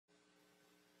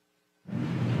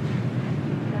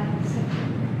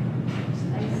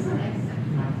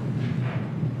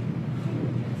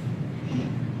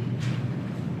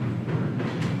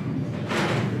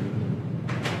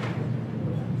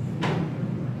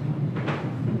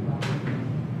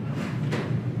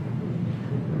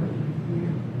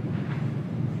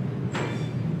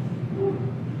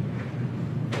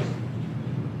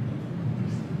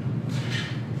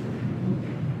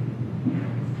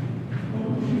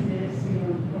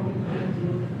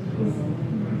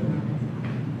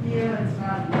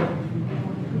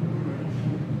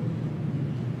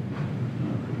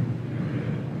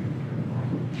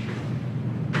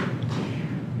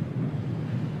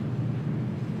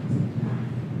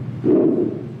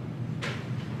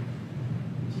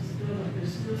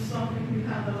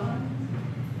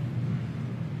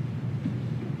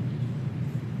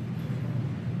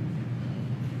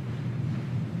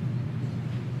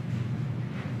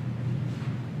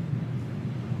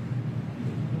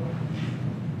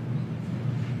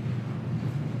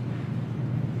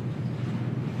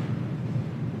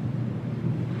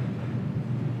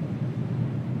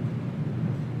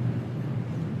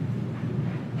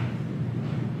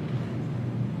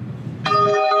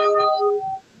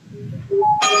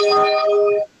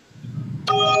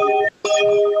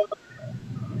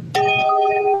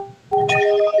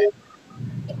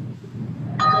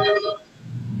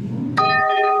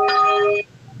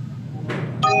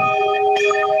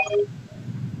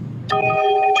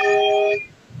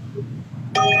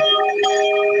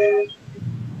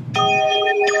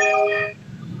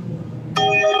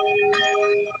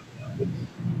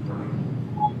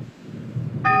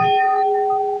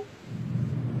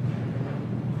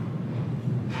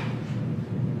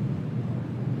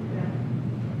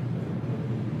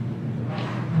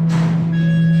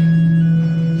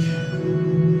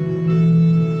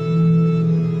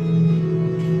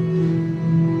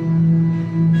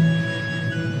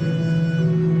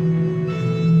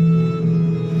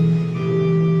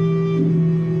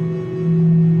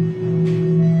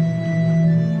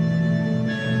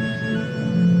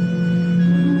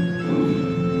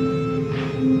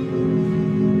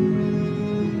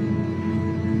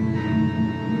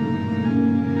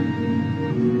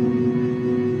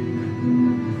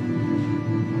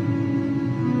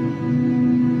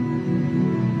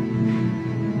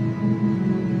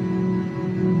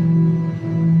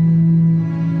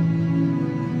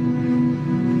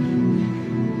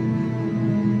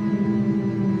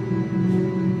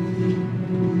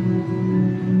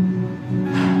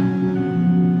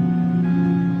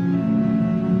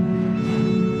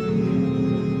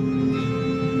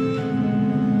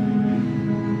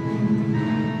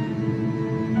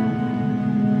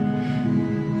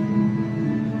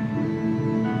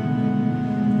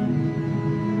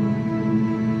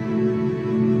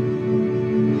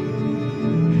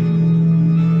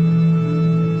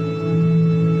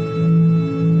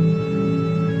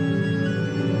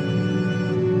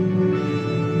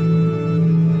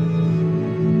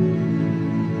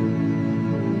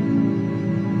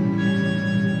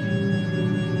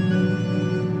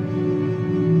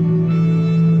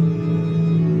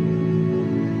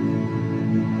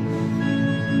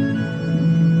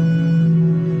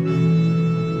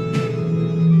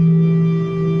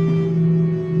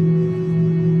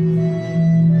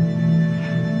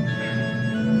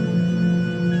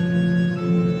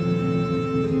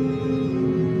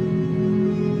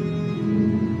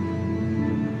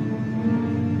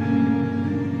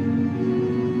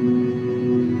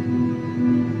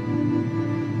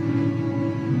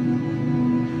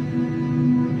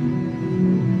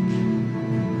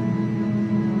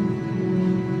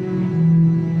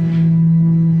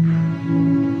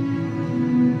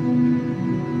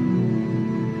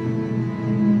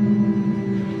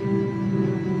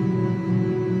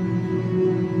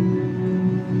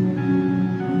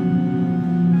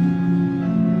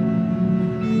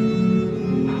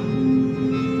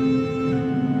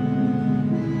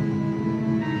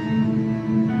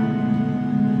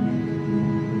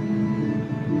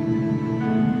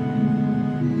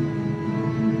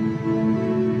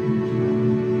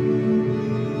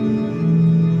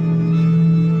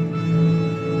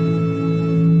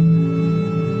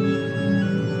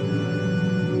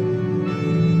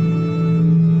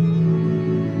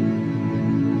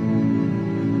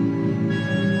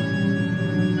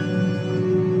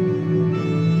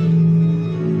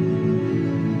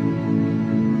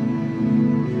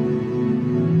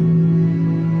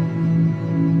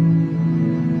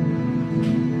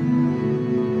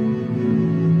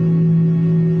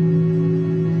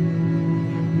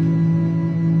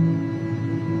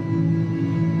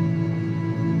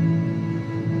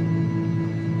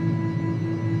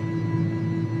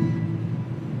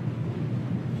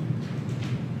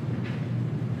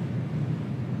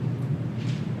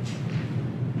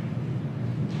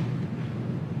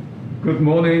Good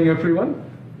morning, everyone.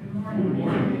 Good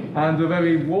morning. And a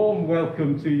very warm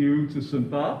welcome to you to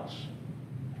St. Bart's.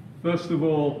 First of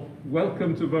all,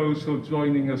 welcome to those who are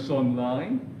joining us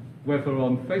online, whether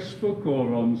on Facebook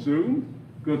or on Zoom.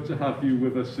 Good to have you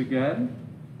with us again.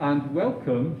 And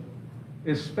welcome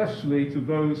especially to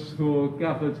those who are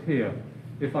gathered here.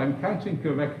 If I'm counting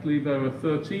correctly, there are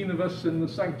 13 of us in the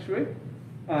sanctuary,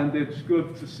 and it's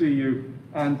good to see you.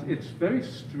 And it's very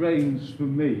strange for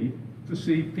me to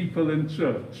see people in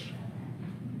church.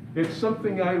 It's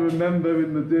something I remember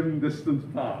in the dim,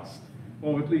 distant past,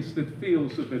 or at least it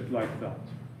feels a bit like that.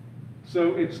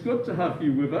 So it's good to have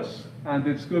you with us, and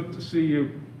it's good to see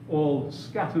you all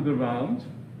scattered around.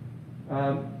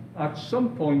 At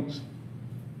some point,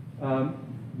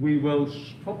 we will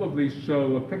probably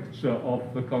show a picture of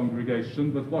the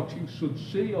congregation, but what you should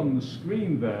see on the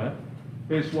screen there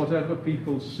is whatever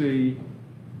people see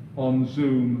on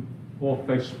Zoom or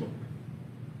Facebook.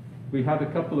 We had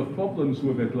a couple of problems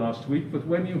with it last week, but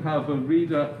when you have a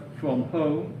reader from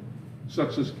home,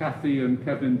 such as Kathy and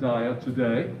Kevin Dyer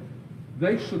today,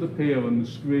 they should appear on the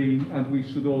screen and we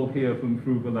should all hear them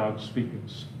through the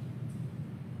loudspeakers.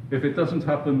 If it doesn't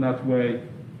happen that way,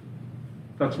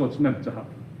 that's what's meant to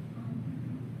happen.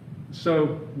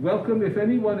 So, welcome. If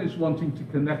anyone is wanting to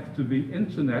connect to the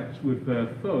internet with their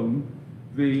phone,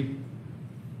 the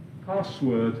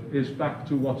password is back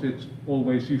to what it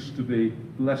always used to be,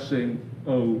 blessing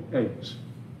 08.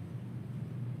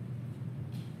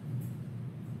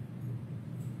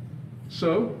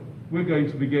 So, we're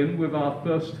going to begin with our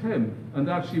first hymn. And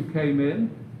as you came in,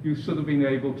 you should have been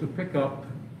able to pick up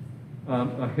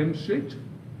a hymn sheet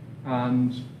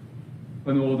and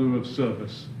an order of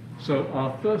service. So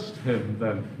our first hymn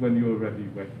then, when you're ready,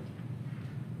 Wayne.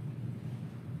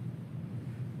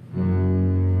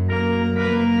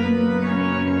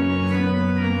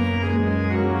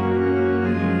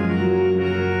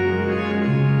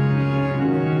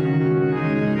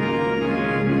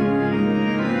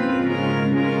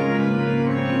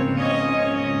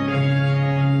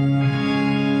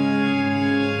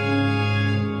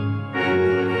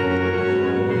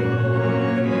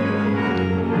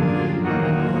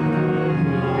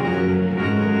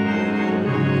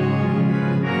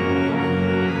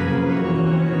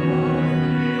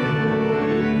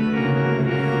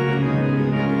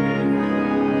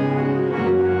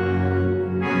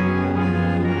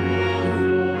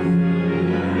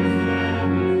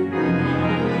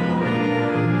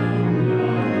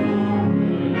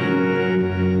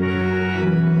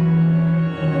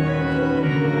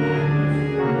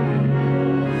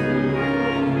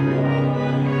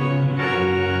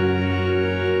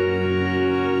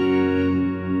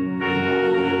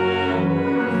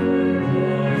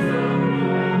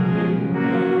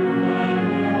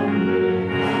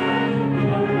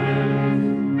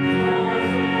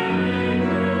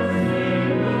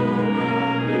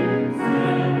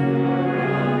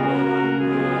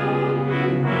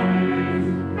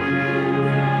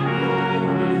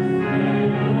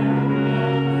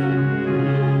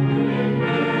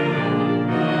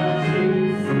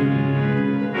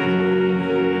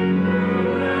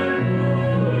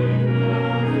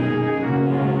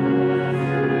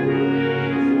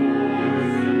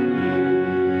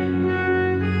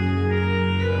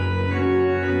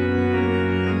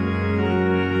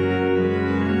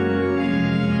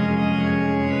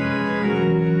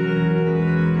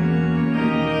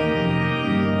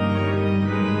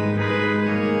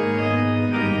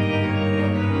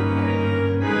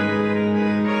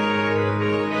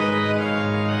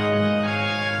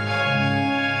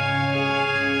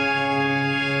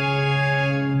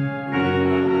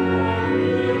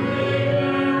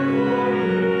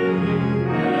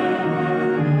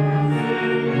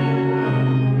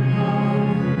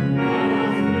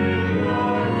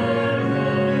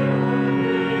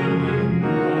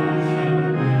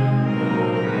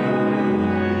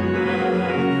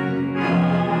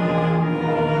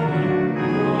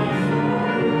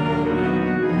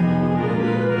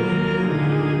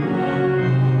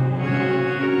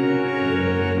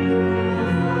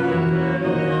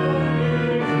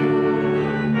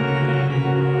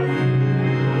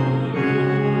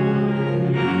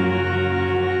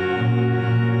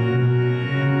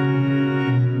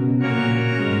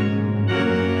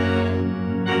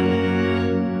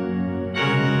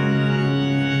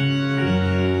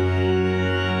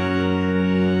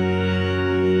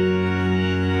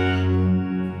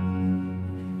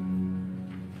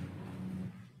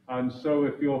 And so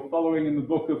if you're following in the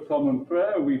Book of Common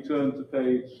Prayer, we turn to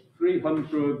page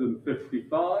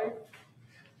 355,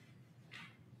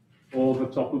 or the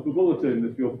top of the bulletin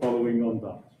if you're following on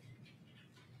that.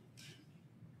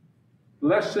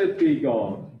 Blessed be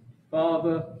God,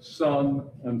 Father, Son,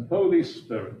 and Holy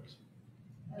Spirit.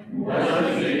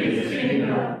 Blessed be his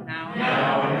kingdom, now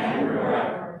and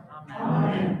forever.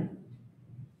 Amen.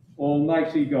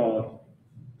 Almighty God,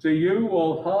 to you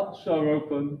all hearts are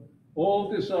open,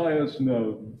 all desires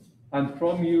known, and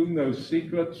from you no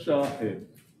secrets are hid.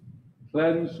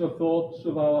 Cleanse the thoughts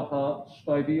of our hearts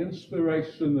by the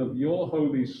inspiration of your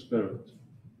Holy Spirit,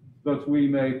 that we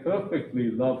may perfectly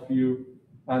love you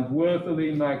and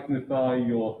worthily magnify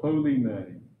your holy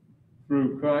name.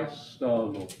 Through Christ our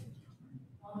Lord.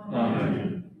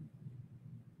 Amen.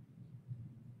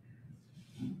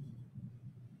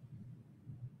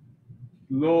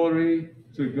 Glory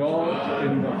to God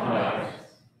in the highest,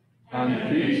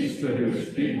 and peace to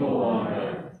his people on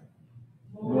earth.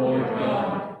 Lord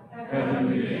God,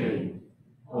 heavenly King,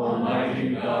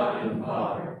 almighty God and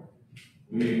Father,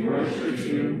 we worship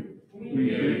you, we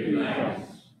give you thanks,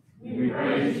 we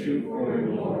praise you for your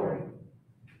glory.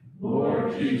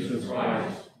 Lord Jesus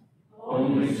Christ,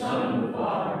 only Son of the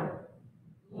Father,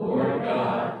 Lord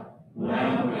God,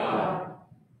 Lamb of God,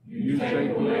 you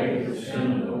take away the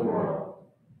sin of the world.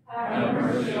 Have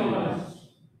mercy on us.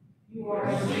 You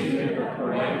are seated at the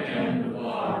right hand of the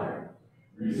Father.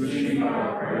 Receive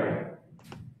our prayer.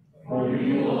 For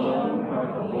you alone are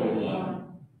the Holy One.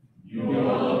 You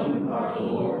alone are the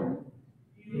Lord.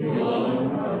 You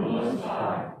alone are the Most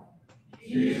High.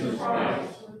 Jesus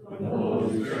Christ, with the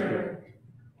Holy Spirit,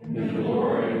 in the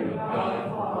glory of God the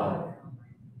Father.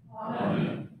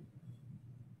 Amen.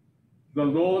 The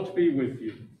Lord be with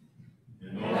you.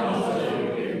 And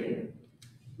also with you.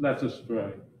 Let us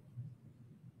pray.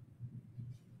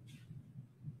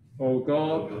 O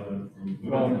God,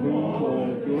 from whom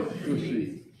all good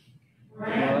proceeds,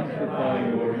 grant that by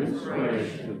your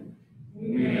inspiration we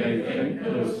may think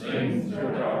those things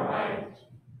that are right,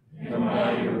 and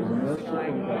by your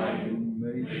merciful guiding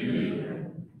may be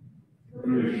them.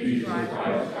 Through Jesus Christ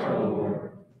our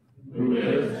Lord, who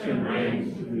lives and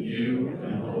reigns with you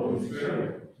and the Holy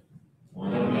Spirit,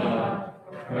 one God,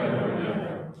 forever and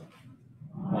ever.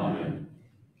 Amen.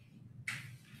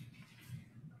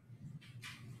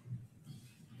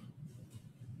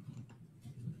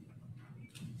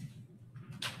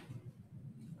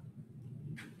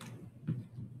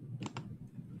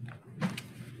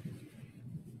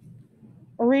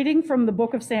 A reading from the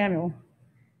book of Samuel.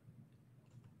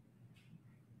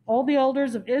 All the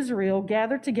elders of Israel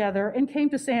gathered together and came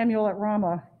to Samuel at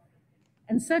Ramah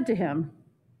and said to him,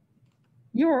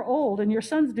 "You are old, and your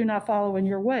sons do not follow in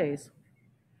your ways.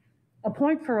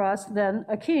 Appoint for us, then,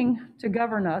 a king to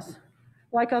govern us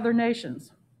like other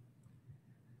nations."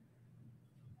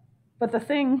 But the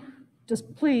thing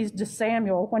displeased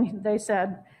Samuel when they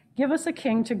said, "Give us a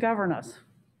king to govern us."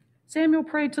 Samuel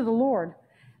prayed to the Lord,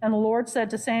 and the Lord said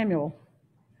to Samuel,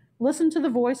 "Listen to the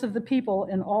voice of the people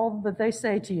in all that they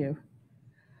say to you.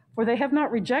 For they have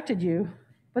not rejected you,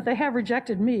 but they have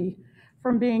rejected me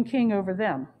from being king over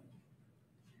them.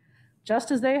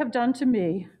 Just as they have done to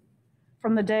me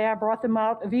from the day I brought them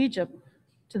out of Egypt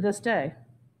to this day,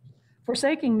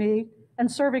 forsaking me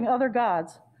and serving other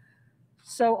gods,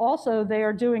 so also they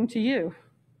are doing to you.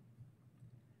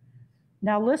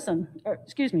 Now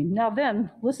then,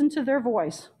 listen to their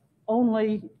voice.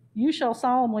 Only you shall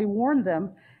solemnly warn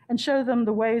them and show them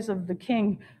the ways of the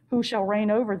king who shall reign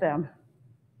over them."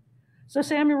 So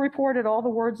Samuel reported all the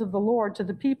words of the Lord to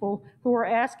the people who were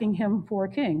asking him for a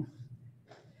king.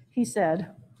 He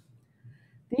said,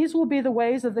 "These will be the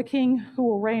ways of the king who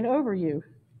will reign over you.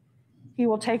 He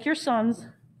will take your sons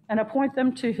and appoint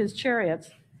them to his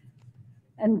chariots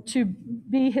and to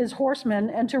be his horsemen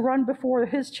and to run before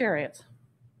his chariots.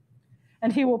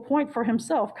 And he will appoint for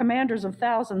himself commanders of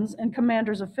thousands and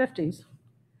commanders of fifties,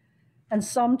 and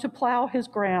some to plow his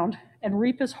ground and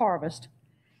reap his harvest,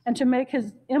 and to make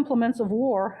his implements of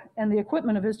war and the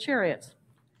equipment of his chariots.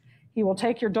 He will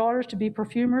take your daughters to be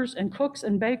perfumers and cooks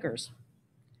and bakers.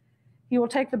 He will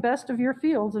take the best of your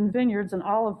fields and vineyards and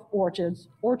olive orchards,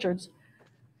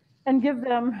 and give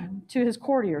them to his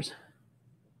courtiers.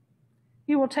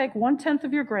 He will take 1/10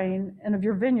 of your grain and of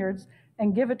your vineyards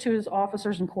and give it to his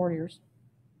officers and courtiers.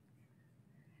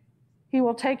 He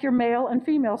will take your male and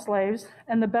female slaves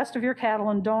and the best of your cattle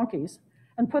and donkeys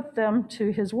and put them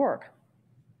to his work.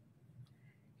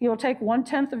 He will take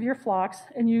 1/10 of your flocks,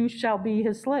 and you shall be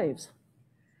his slaves.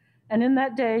 And in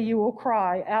that day you will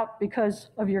cry out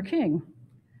because of your king,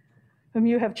 whom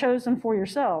you have chosen for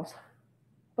yourselves.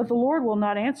 But the Lord will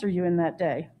not answer you in that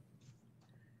day."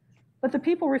 But the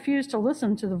people refused to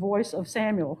listen to the voice of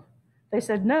Samuel. They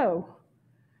said, "No,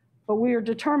 but we are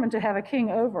determined to have a king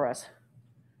over us,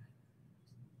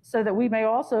 so that we may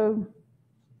also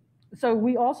so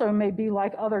we also may be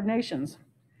like other nations,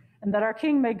 and that our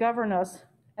king may govern us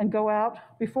and go out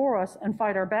before us and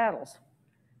fight our battles.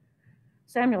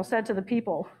 Samuel said to the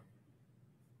people,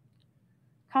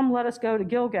 "Come, let us go to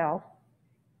Gilgal,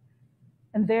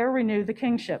 and there renew the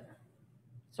kingship."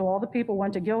 So all the people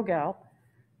went to Gilgal,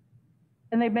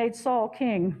 and they made Saul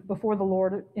king before the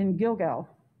Lord in Gilgal.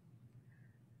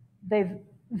 There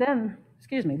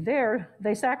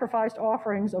they sacrificed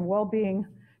offerings of well-being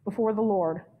before the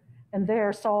Lord, and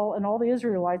there Saul and all the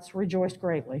Israelites rejoiced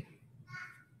greatly.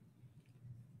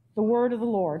 The word of the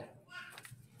Lord.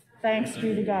 Thanks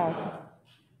be to God.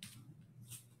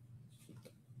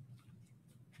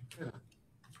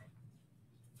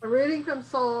 A reading from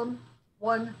Psalm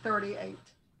 138.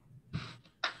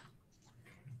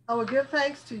 I will give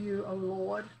thanks to you, O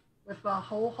Lord, with my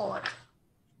whole heart.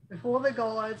 Before the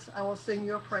gods, I will sing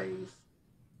your praise.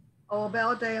 I will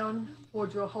bow down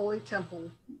toward your holy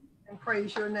temple and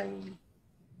praise your name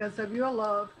because of your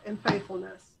love and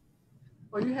faithfulness.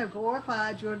 For you have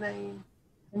glorified your name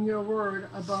and your word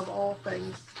above all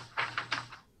things.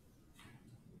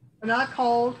 When I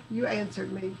called, you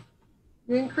answered me.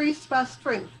 You increased my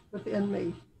strength within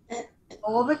me.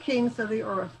 All the kings of the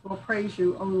earth will praise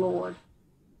you, O Lord,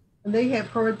 and they have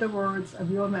heard the words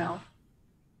of your mouth.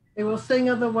 They will sing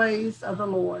of the ways of the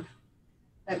Lord,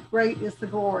 that great is the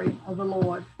glory of the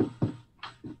Lord.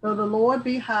 Though the Lord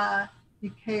be high, he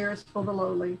cares for the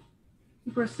lowly.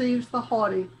 He perceives the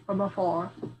haughty from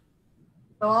afar.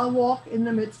 Though I walk in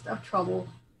the midst of trouble,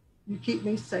 you keep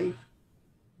me safe.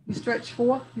 You stretch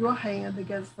forth your hand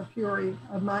against the fury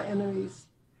of my enemies.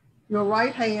 Your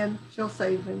right hand shall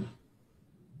save me.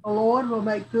 The Lord will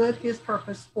make good his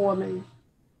purpose for me.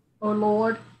 O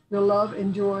Lord, your love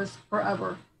endures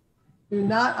forever. Do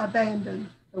not abandon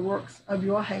the works of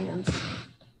your hands.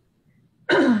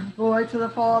 Glory to the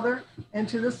Father, and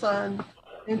to the Son,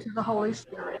 and to the Holy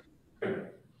Spirit.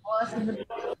 Was in the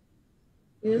beginning,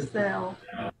 is now,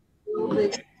 will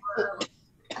be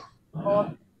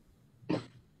forever.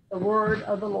 The word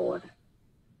of the Lord.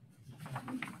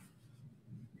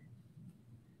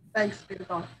 Thanks be to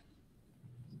God.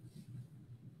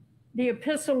 The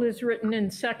epistle is written in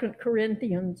 2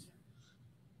 Corinthians.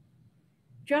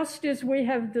 Just as we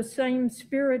have the same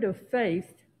spirit of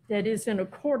faith that is in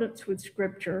accordance with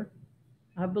Scripture,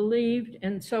 I believed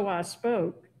and so I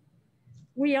spoke,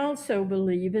 we also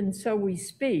believe and so we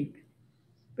speak,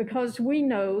 because we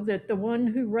know that the one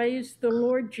who raised the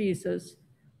Lord Jesus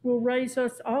will raise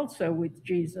us also with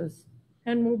Jesus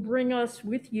and will bring us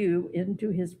with you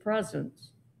into his presence.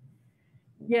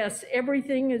 Yes,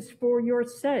 everything is for your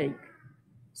sake,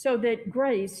 so that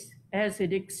grace, as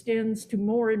it extends to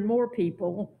more and more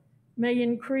people, may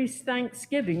increase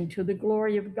thanksgiving to the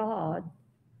glory of God.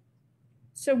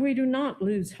 So we do not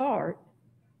lose heart.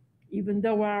 Even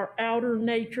though our outer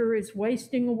nature is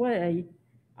wasting away,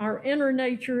 our inner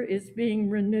nature is being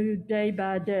renewed day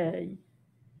by day.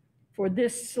 For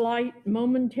this slight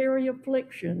momentary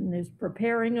affliction is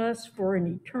preparing us for an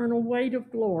eternal weight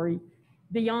of glory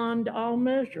beyond all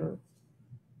measure,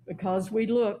 because we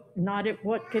look not at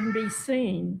what can be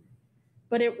seen,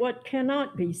 but at what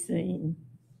cannot be seen.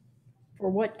 For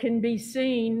what can be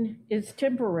seen is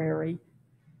temporary,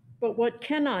 but what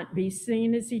cannot be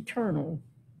seen is eternal.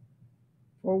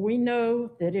 For we know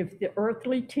that if the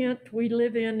earthly tent we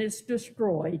live in is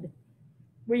destroyed,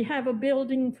 we have a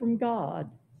building from God,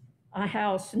 a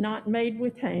house not made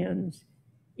with hands,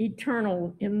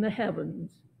 eternal in the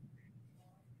heavens.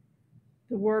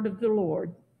 The word of the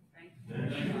Lord.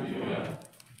 Thanks be to God.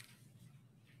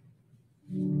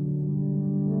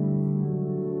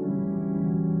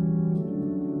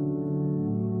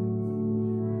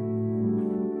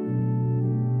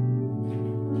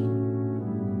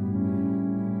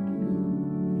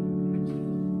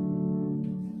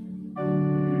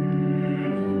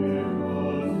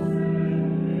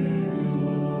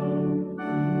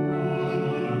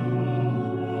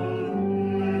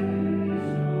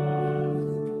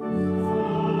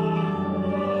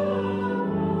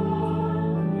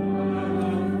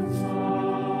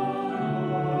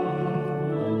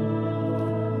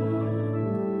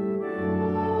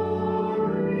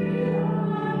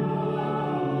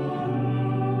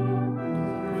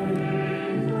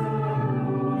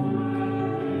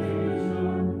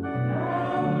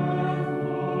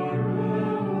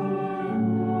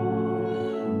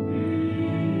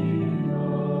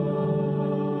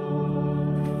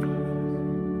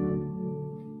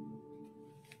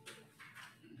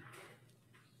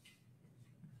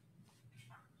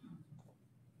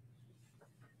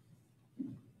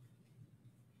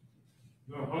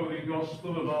 The Holy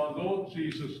Gospel of our Lord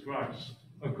Jesus Christ,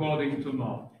 according to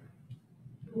Mark.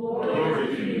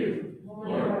 Glory to you,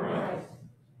 Lord Christ.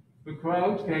 The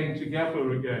crowd came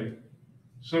together again,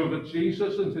 so that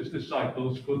Jesus and his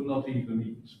disciples could not even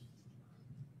eat.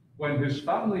 When his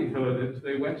family heard it,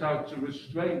 they went out to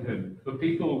restrain him. The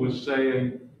people were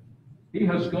saying, "He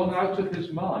has gone out of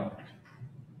his mind."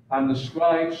 And the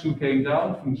scribes who came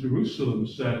down from Jerusalem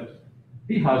said,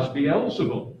 "He has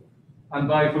Beelzebul, and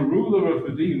by the ruler of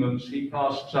the demons he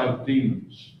casts out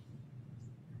demons."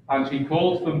 And he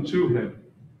called them to him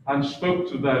and spoke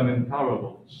to them in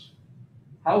parables.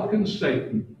 "How can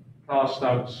Satan cast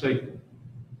out Satan?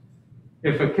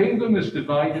 If a kingdom is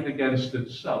divided against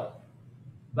itself,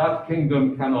 that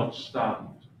kingdom cannot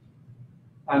stand.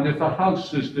 And if a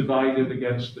house is divided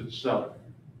against itself,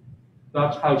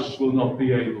 that house will not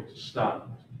be able to stand.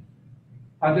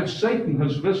 And if Satan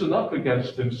has risen up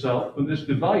against himself and is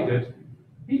divided,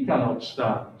 he cannot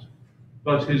stand,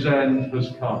 but his end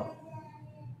has come.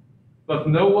 But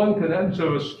no one can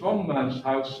enter a strong man's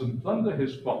house and plunder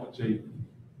his property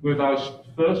without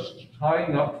first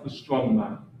tying up the strong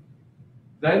man.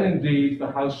 Then indeed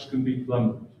the house can be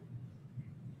plundered.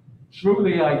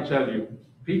 Truly I tell you,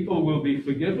 people will be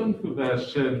forgiven for their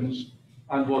sins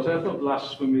and whatever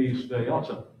blasphemies they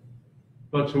utter.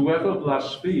 But whoever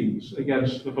blasphemes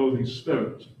against the Holy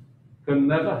Spirit can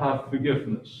never have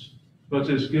forgiveness, but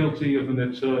is guilty of an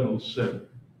eternal sin.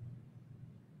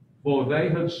 For they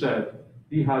had said,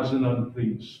 he has an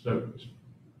unclean spirit.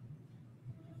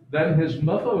 Then his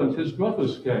mother and his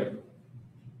brothers came,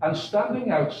 and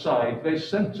standing outside, they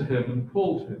sent to him and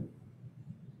called him.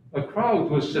 A crowd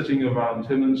was sitting around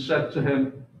him and said to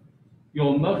him,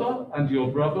 "Your mother and your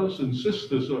brothers and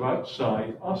sisters are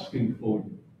outside asking for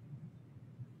you."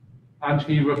 And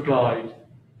he replied,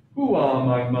 "Who are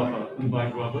my mother and my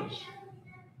brothers?"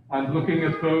 And looking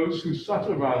at those who sat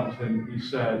around him, he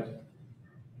said,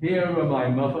 "Here are my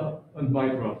mother and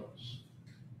my brothers.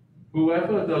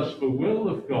 Whoever does the will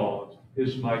of God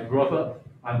is my brother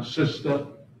and sister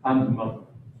and mother."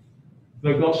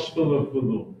 The Gospel of the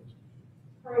Lord.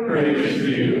 Praise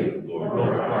to you, Lord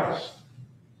Christ.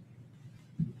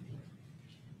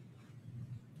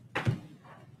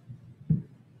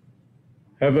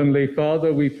 Heavenly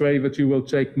Father, we pray that you will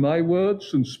take my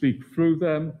words and speak through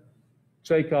them,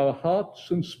 take our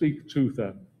hearts and speak to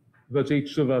them, that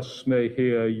each of us may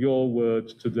hear your word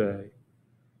today.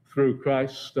 Through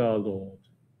Christ our Lord.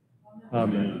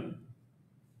 Amen.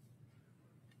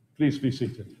 Please be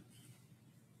seated.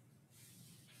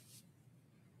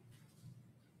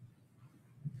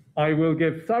 I will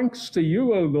give thanks to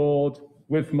you, O Lord,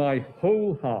 with my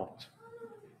whole heart.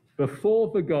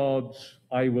 Before the gods,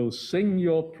 I will sing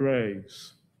your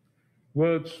praise.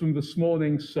 Words from this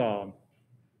morning's psalm.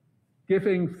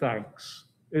 Giving thanks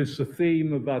is the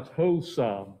theme of that whole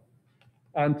psalm.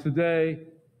 And today,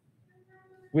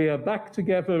 we are back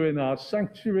together in our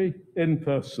sanctuary in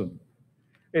person.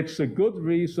 It's a good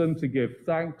reason to give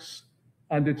thanks,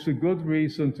 and it's a good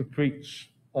reason to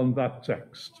preach on that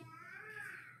text.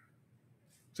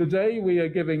 Today, we are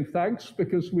giving thanks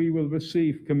because we will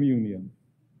receive communion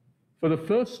for the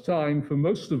first time for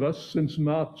most of us since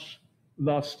March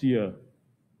last year.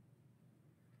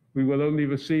 We will only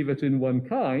receive it in one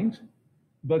kind,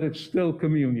 but it's still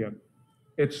communion.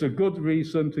 It's a good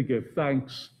reason to give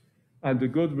thanks and a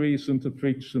good reason to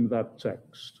preach from that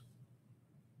text.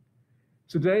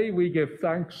 Today, we give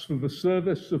thanks for the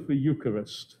service of the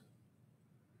Eucharist.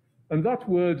 And that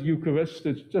word Eucharist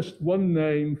is just one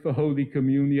name for Holy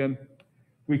Communion.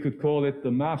 We could call it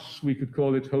the Mass, we could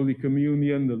call it Holy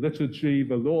Communion, the liturgy,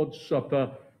 the Lord's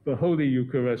Supper, the Holy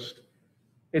Eucharist.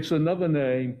 It's another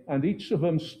name, and each of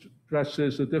them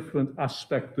stresses a different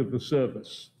aspect of the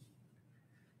service.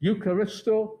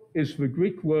 Eucharisto is the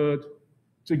Greek word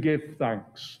to give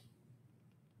thanks.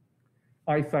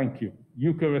 I thank you,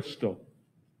 Eucharisto.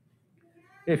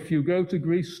 If you go to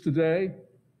Greece today,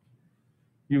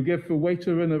 you give the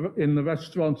waiter in the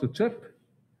restaurant a tip,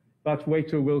 that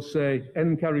waiter will say,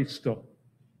 Encharisto.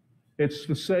 It's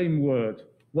the same word.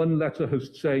 One letter has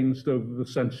changed over the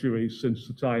centuries since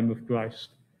the time of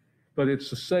Christ, but it's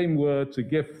the same word to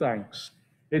give thanks.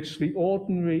 It's the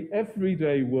ordinary,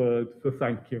 everyday word for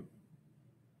thank you.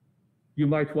 You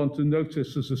might want to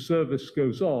notice as the service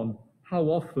goes on how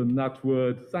often that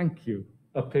word thank you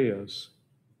appears.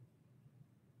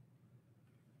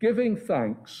 Giving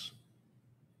thanks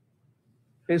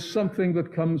is something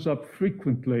that comes up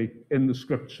frequently in the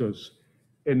scriptures,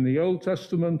 in the Old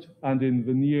Testament and in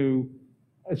the New,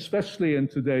 especially in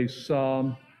today's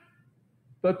psalm.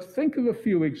 But think of a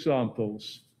few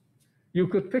examples. You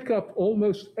could pick up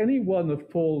almost any one of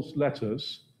Paul's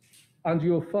letters, and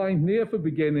you'll find near the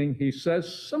beginning he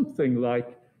says something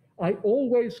like, I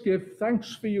always give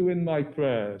thanks for you in my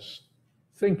prayers,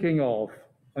 thinking of,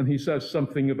 and he says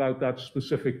something about that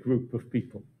specific group of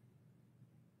people.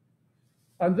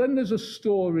 And then there's a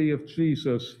story of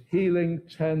Jesus healing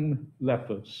 10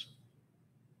 lepers.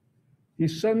 He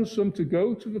sends them to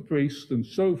go to the priest and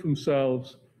show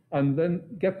themselves and then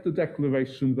get the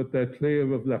declaration that they're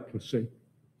clear of leprosy.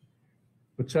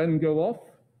 The 10 go off,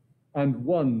 and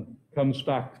one comes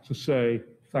back to say,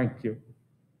 thank you.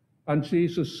 And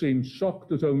Jesus seems shocked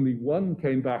that only one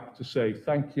came back to say,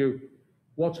 thank you.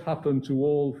 What happened to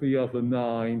all the other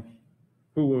 9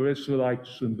 who were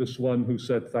Israelites and this one who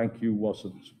said thank you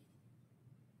wasn't?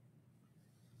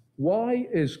 Why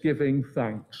is giving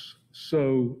thanks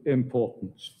so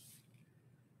important?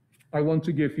 I want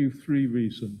to give you 3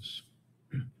 reasons.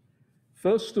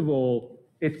 First of all,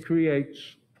 it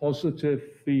creates positive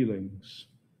feelings.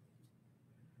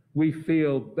 We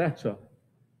feel better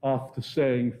after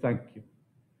saying thank you.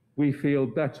 We feel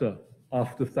better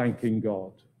after thanking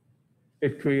God.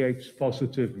 It creates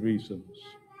positive reasons.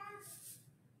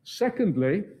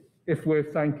 Secondly, if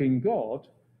we're thanking God,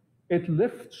 it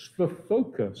lifts the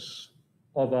focus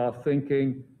of our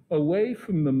thinking away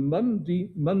from the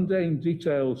mundane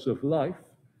details of life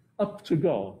up to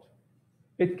God.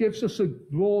 It gives us a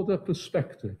broader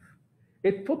perspective.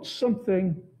 It puts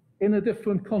something in a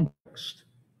different context.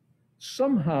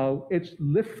 Somehow it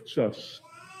lifts us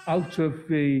out of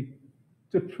the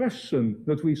depression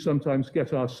that we sometimes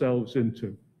get ourselves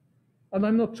into. And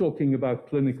I'm not talking about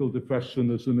clinical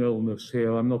depression as an illness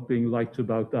here. I'm not being light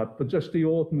about that, but just the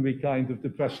ordinary kind of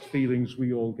depressed feelings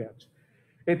we all get.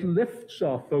 It lifts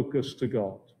our focus to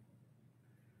God.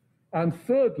 And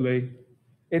thirdly,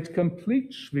 it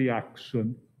completes the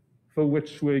action for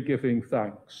which we're giving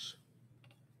thanks.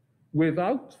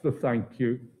 Without the thank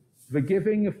you, the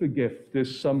giving of the gift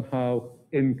is somehow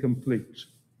incomplete.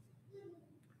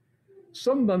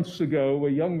 Some months ago,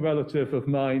 a young relative of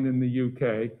mine in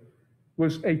the UK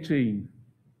was 18.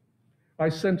 I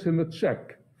sent him a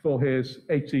check for his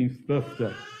 18th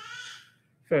birthday.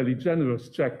 Fairly generous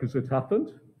check as it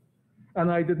happened,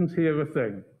 and I didn't hear a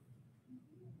thing.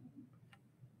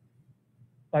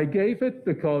 I gave it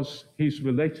because he's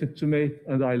related to me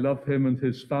and I love him and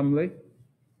his family.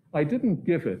 I didn't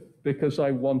give it because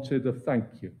I wanted a thank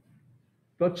you.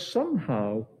 But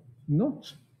somehow,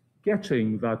 not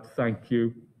getting that thank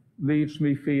you leaves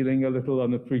me feeling a little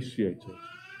unappreciated.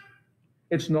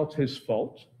 It's not his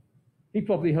fault. He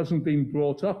probably hasn't been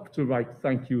brought up to write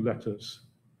thank you letters.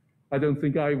 I don't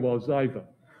think I was either,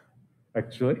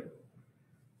 actually.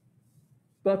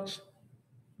 But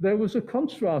there was a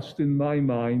contrast in my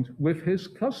mind with his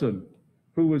cousin,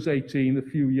 who was 18 a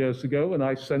few years ago, and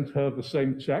I sent her the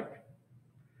same check,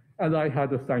 and I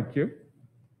had a thank you.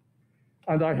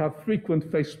 And I have frequent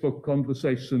Facebook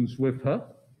conversations with her,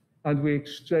 and we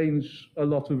exchange a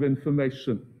lot of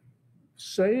information.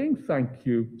 Saying thank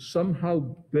you somehow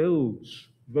builds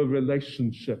the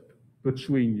relationship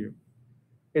between you.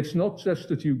 It's not just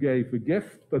that you gave a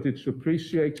gift, but it's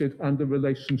appreciated and the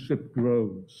relationship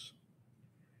grows.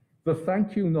 The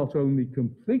thank you not only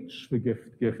completes the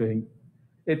gift giving,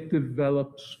 it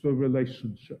develops the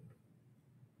relationship.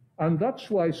 And that's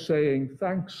why saying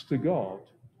thanks to God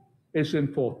is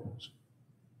important.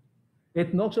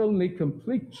 It not only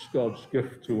completes God's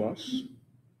gift to us,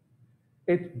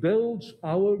 it builds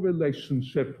our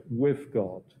relationship with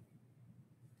God.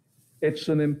 It's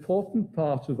an important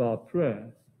part of our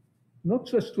prayer, not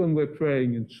just when we're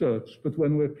praying in church, but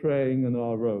when we're praying on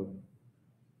our own.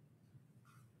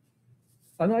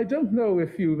 And I don't know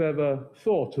if you've ever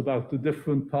thought about the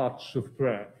different parts of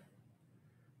prayer,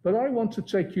 but I want to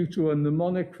take you to a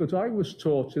mnemonic that I was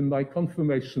taught in my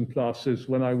confirmation classes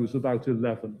when I was about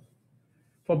 11.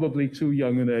 Probably too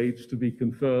young an age to be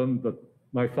confirmed, but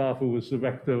my father was the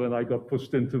rector and I got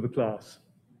pushed into the class,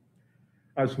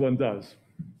 as one does.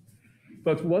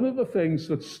 But one of the things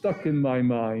that stuck in my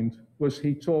mind was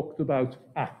he talked about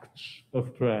acts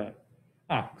of prayer.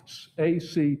 Acts,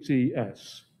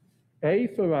 A-C-T-S. A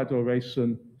for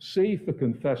adoration, C for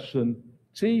confession,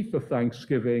 T for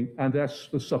thanksgiving, and S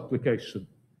for supplication.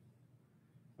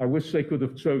 I wish they could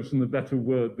have chosen a better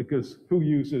word, because who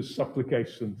uses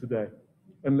supplication today?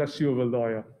 Unless you're a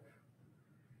lawyer.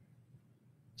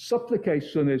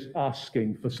 Supplication is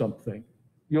asking for something.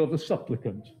 You're the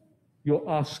supplicant. You're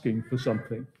asking for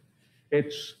something.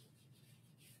 It's,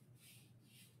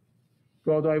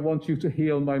 God, I want you to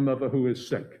heal my mother who is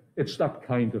sick. It's that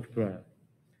kind of prayer.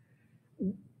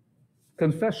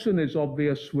 Confession is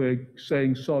obvious. We're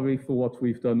saying sorry for what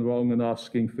we've done wrong and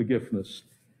asking forgiveness.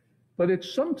 But it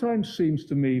sometimes seems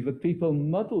to me that people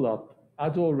muddle up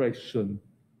adoration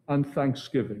and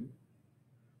thanksgiving.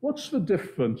 What's the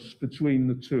difference between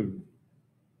the two?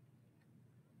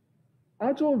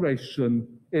 Adoration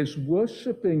is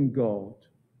worshipping God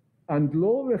and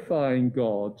glorifying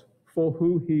God for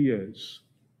who he is.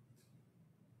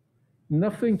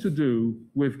 Nothing to do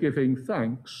with giving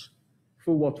thanks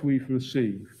for what we've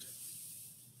received.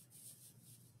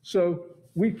 So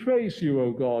we praise you,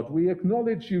 O God. We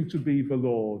acknowledge you to be the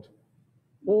Lord.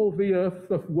 All the earth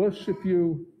doth worship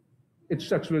you,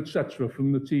 etc.,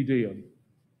 from the Te Deum.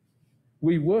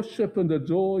 We worship and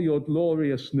adore your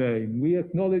glorious name. We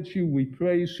acknowledge you, we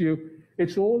praise you.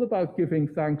 It's all about giving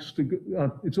thanks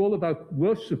to, it's all about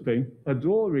worshiping,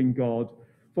 adoring God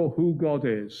for who God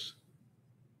is.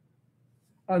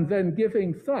 And then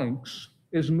giving thanks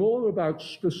is more about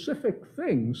specific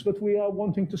things that we are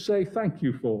wanting to say thank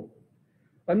you for.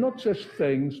 And not just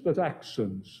things, but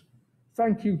actions.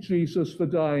 Thank you, Jesus, for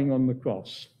dying on the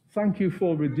cross. Thank you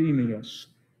for redeeming us.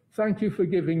 Thank you for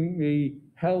giving me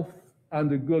health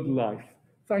and a good life.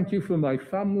 Thank you for my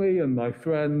family and my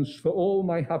friends, for all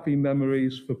my happy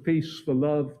memories, for peace, for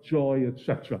love, joy,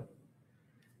 etc.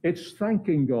 It's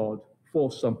thanking God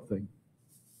for something.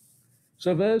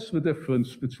 So there's the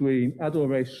difference between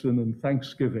adoration and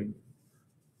thanksgiving.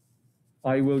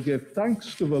 I will give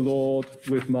thanks to the Lord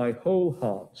with my whole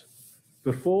heart.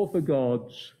 Before the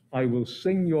gods, I will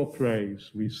sing your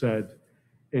praise, we said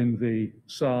in the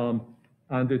psalm,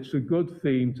 and it's a good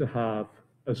theme to have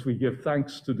as we give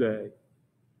thanks today.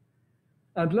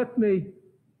 And let me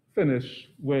finish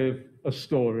with a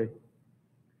story.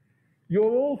 You're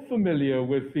all familiar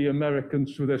with the American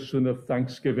tradition of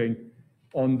Thanksgiving.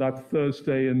 On that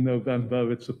Thursday in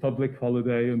November, it's a public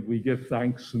holiday and we give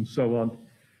thanks and so on.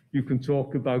 You can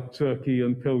talk about turkey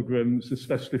and pilgrims,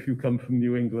 especially if you come from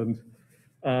New England.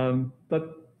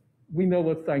 But we know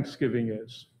what Thanksgiving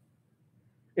is.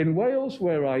 In Wales,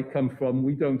 where I come from,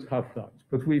 we don't have that,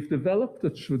 but we've developed a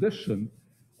tradition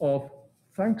of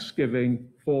Thanksgiving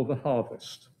for the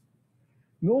harvest,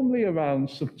 normally around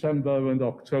September and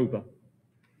October.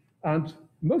 And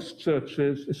most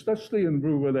churches, especially in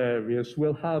rural areas,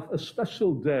 will have a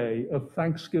special day of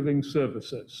Thanksgiving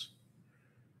services.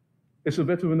 It's a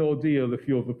bit of an ordeal if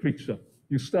you're the preacher.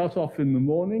 You start off in the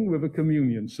morning with a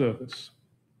communion service.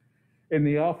 In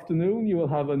the afternoon, you will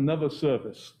have another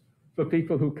service for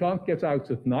people who can't get out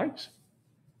at night.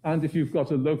 And if you've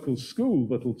got a local school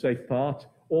that will take part,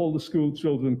 all the school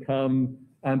children come,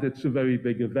 and it's a very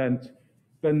big event.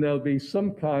 Then there'll be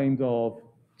some kind of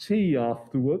tea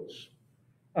afterwards.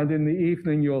 And in the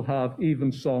evening, you'll have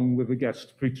evensong with a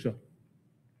guest preacher.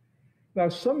 Now,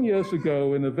 some years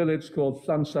ago, in a village called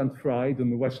Llansanfraid on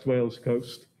the West Wales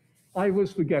coast, I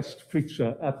was the guest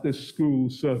preacher at this school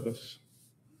service.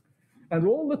 And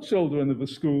all the children of the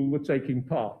school were taking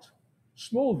part.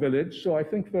 Small village, so I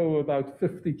think there were about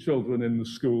 50 children in the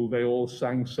school. They all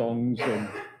sang songs and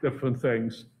different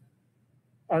things.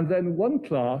 And then one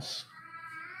class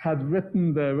had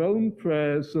written their own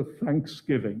prayers of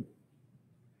thanksgiving.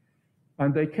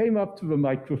 And they came up to the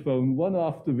microphone, one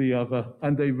after the other,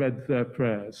 and they read their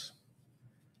prayers.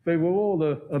 They were all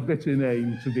a bit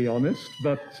inane, to be honest,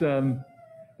 but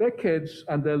they're kids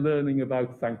and they're learning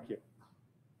about thank you.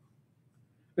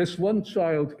 This one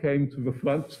child came to the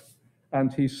front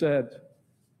and he said,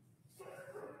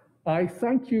 I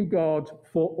thank you, God,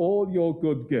 for all your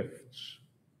good gifts,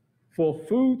 for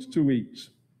food to eat,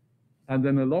 and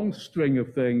then a long string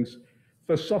of things,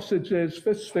 for sausages,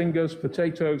 fish fingers,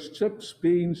 potatoes, chips,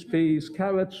 beans, peas,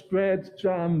 carrots, bread,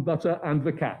 jam, butter, and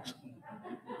the cat.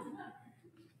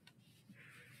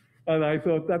 And I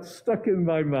thought, that's stuck in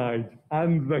my mind,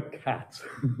 and the cat.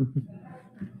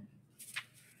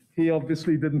 He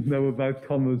obviously didn't know about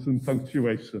commas and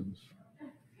punctuations.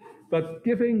 But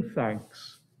giving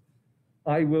thanks,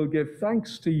 I will give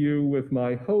thanks to you with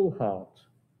my whole heart.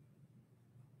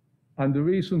 And the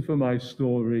reason for my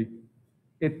story,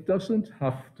 it doesn't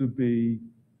have to be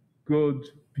good,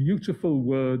 beautiful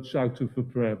words out of the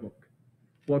prayer book.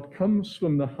 What comes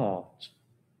from the heart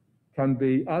can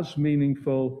be as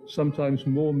meaningful, sometimes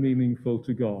more meaningful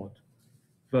to God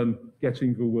than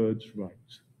getting the words right.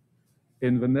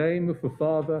 In the name of the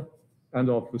Father, and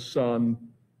of the Son,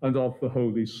 and of the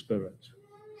Holy Spirit.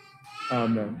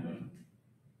 Amen.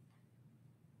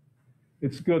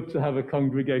 It's good to have a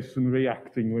congregation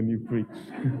reacting when you preach,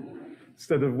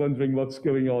 instead of wondering what's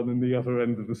going on in the other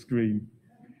end of the screen.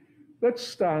 Let's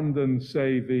stand and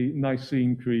say the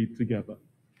Nicene Creed together.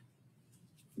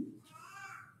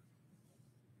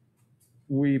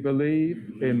 We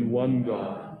believe in one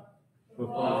God, the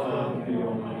Father, the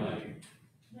Almighty,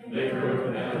 maker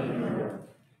of heaven and earth,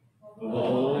 of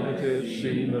all that is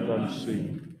seen and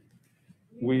unseen.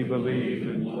 We believe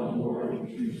in one Lord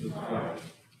Jesus Christ,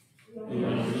 the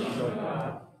only Son of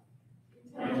God,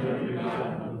 eternally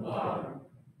begotten of the Father,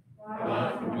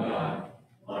 God from God,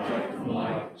 light from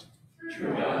light,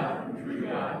 true God from true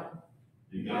God,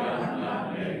 begotten,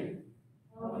 not made,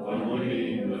 of one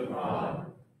being with the Father,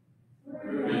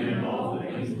 through him all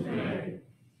things were made.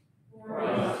 For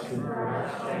us and for our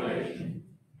salvation,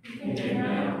 he came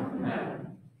down from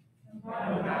heaven, and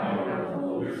by the power of the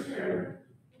Holy Spirit,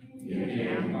 he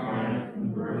became incarnate from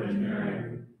the Virgin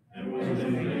Mary, and was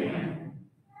in the man.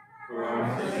 For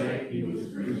our sake he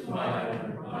was crucified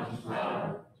under Pontius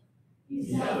Pilate.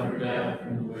 He suffered death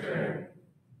and was buried.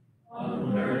 On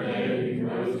the third day he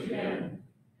rose again,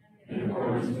 in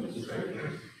accordance with the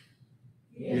Scriptures.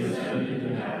 He ascended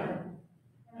into heaven,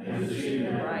 and is seated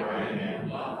at the right hand of the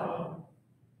Father.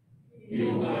 He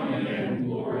will come again in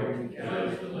glory to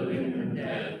judge the living and the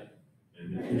dead, and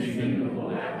the kingdom will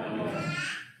have no end.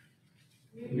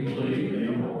 We believe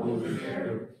in the Holy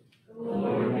Spirit, the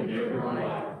Lord and giver of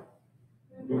life,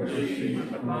 who proceeds from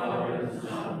the Father and the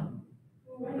Son.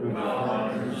 With the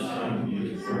Father and the Son he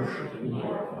is worshipped and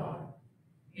glorified.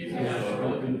 He has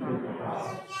spoken from the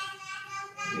cross.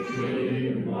 We believe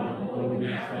in one holy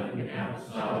Catholic and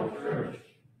Apostolic Church.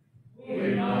 We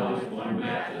acknowledge one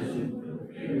baptism for the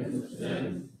forgiveness of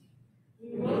sins. We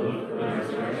look for the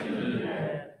resurrection of the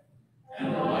dead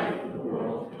and the life of the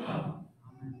world to come.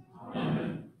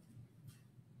 Amen.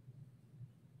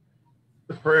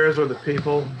 The prayers of the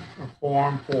people are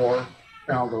Form 4,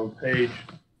 found on page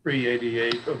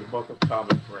 388 of the Book of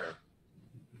Common Prayer.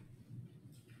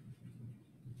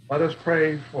 Let us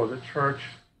pray for the church,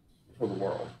 for the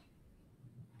world.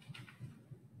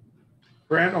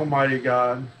 Grant, Almighty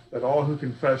God, that all who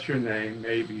confess your name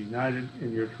may be united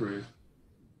in your truth,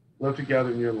 live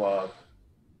together in your love,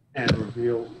 and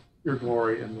reveal your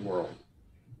glory in the world.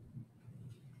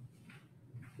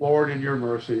 Lord, in your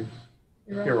mercy,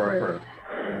 hear our prayer.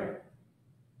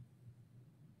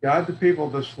 Guide the people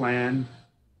of this land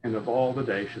and of all the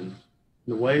nations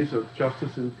in the ways of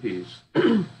justice and peace,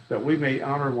 that we may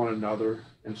honor one another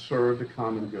and serve the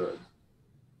common good.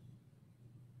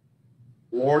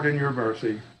 Lord, in your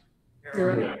mercy,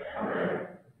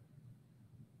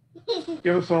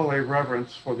 give us all a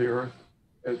reverence for the earth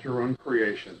as your own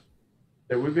creation,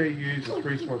 that we may use its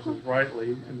resources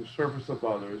rightly in the service of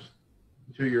others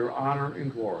to your honor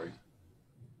and glory.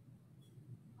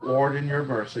 Lord, in your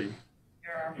mercy,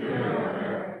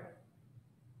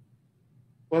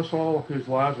 bless all whose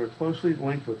lives are closely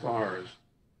linked with ours,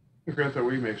 and grant that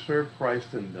we may serve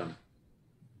Christ in them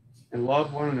and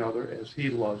love one another as he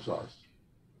loves us.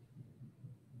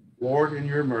 Lord, in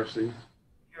your mercy,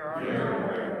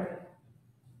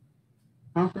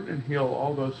 comfort and heal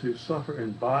all those who suffer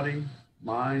in body,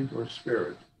 mind, or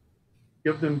spirit.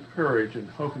 Give them courage and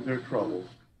hope in their troubles,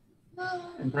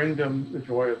 and bring them the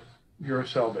joy of your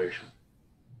salvation.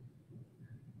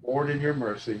 Lord, in your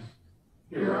mercy,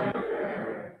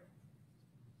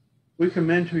 we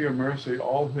commend to your mercy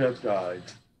all who have died,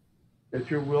 that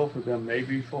your will for them may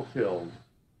be fulfilled.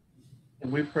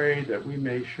 And we pray that we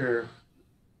may share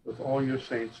with all your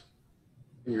saints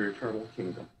in your eternal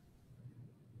kingdom.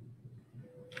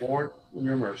 Lord, in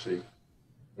your mercy,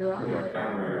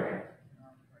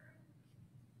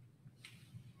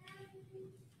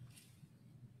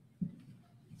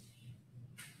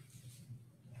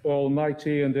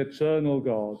 Almighty and eternal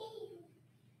God,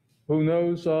 who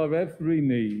knows our every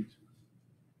need,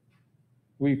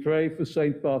 we pray for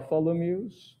St.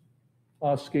 Bartholomew's,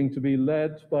 asking to be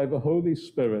led by the Holy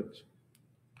Spirit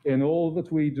in all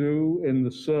that we do in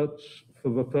the search for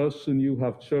the person you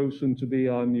have chosen to be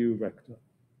our new rector.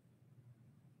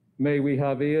 May we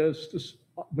have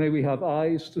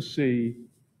eyes to see,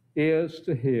 ears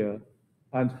to hear,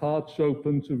 and hearts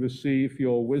open to receive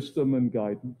your wisdom and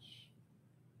guidance.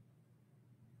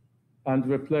 And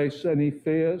replace any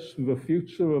fears for the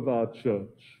future of our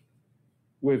church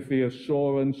with the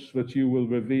assurance that you will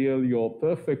reveal your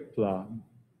perfect plan.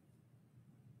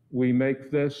 We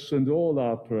make this and all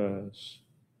our prayers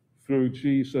through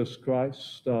Jesus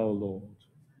Christ our Lord.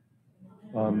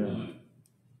 Amen.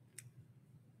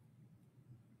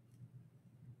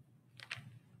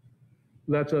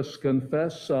 Let us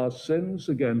confess our sins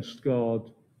against God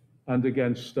and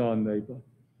against our neighbor.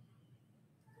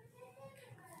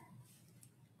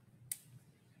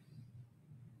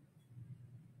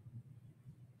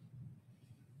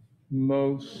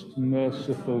 Most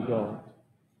merciful God,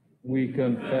 we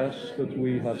confess that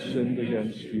we have sinned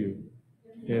against you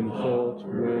in thought,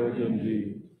 word, and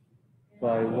deed,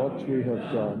 by what we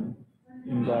have done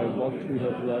and by what we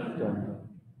have left undone.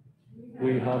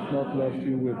 We have not loved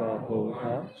you with our whole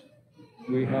heart.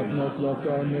 We have not loved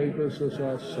our neighbors as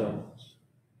ourselves.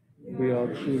 We are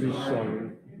truly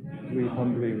sorry. We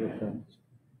humbly repent.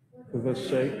 For the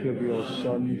sake of your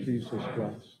Son, Jesus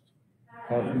Christ,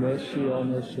 have mercy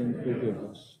on us and forgive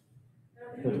us,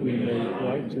 that we may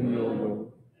right in your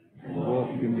will, walk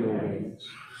in your ways,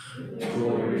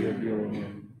 glory of your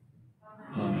name.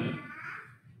 Amen.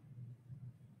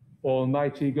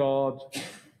 Almighty God,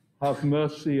 have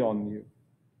mercy on you,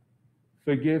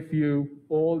 forgive you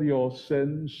all your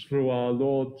sins through our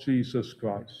Lord Jesus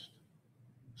Christ,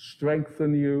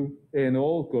 strengthen you in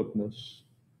all goodness,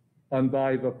 and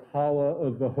by the power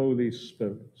of the Holy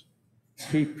Spirit,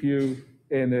 keep you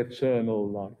in eternal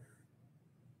life.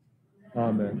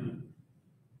 Amen.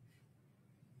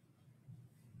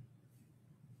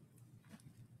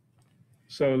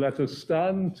 So let us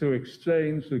stand to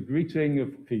exchange the greeting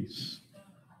of peace.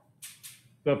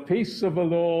 The peace of the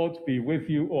Lord be with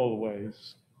you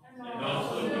always. And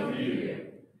also with you.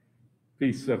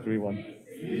 Peace, everyone.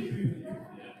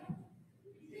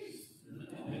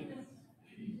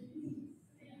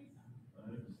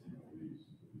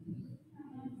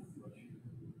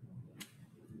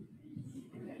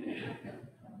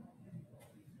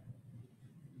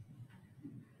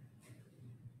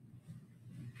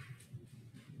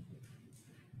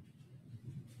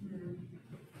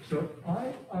 So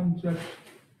I am just,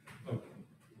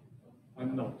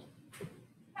 I'm not.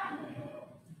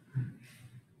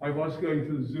 I was going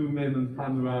to zoom in and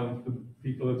pan around for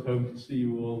people at home to see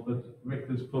you all, but Rick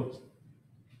has put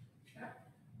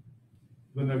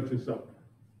the notice up.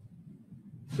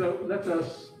 So let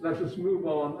us move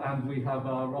on, and we have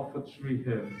our offertory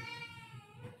hymn.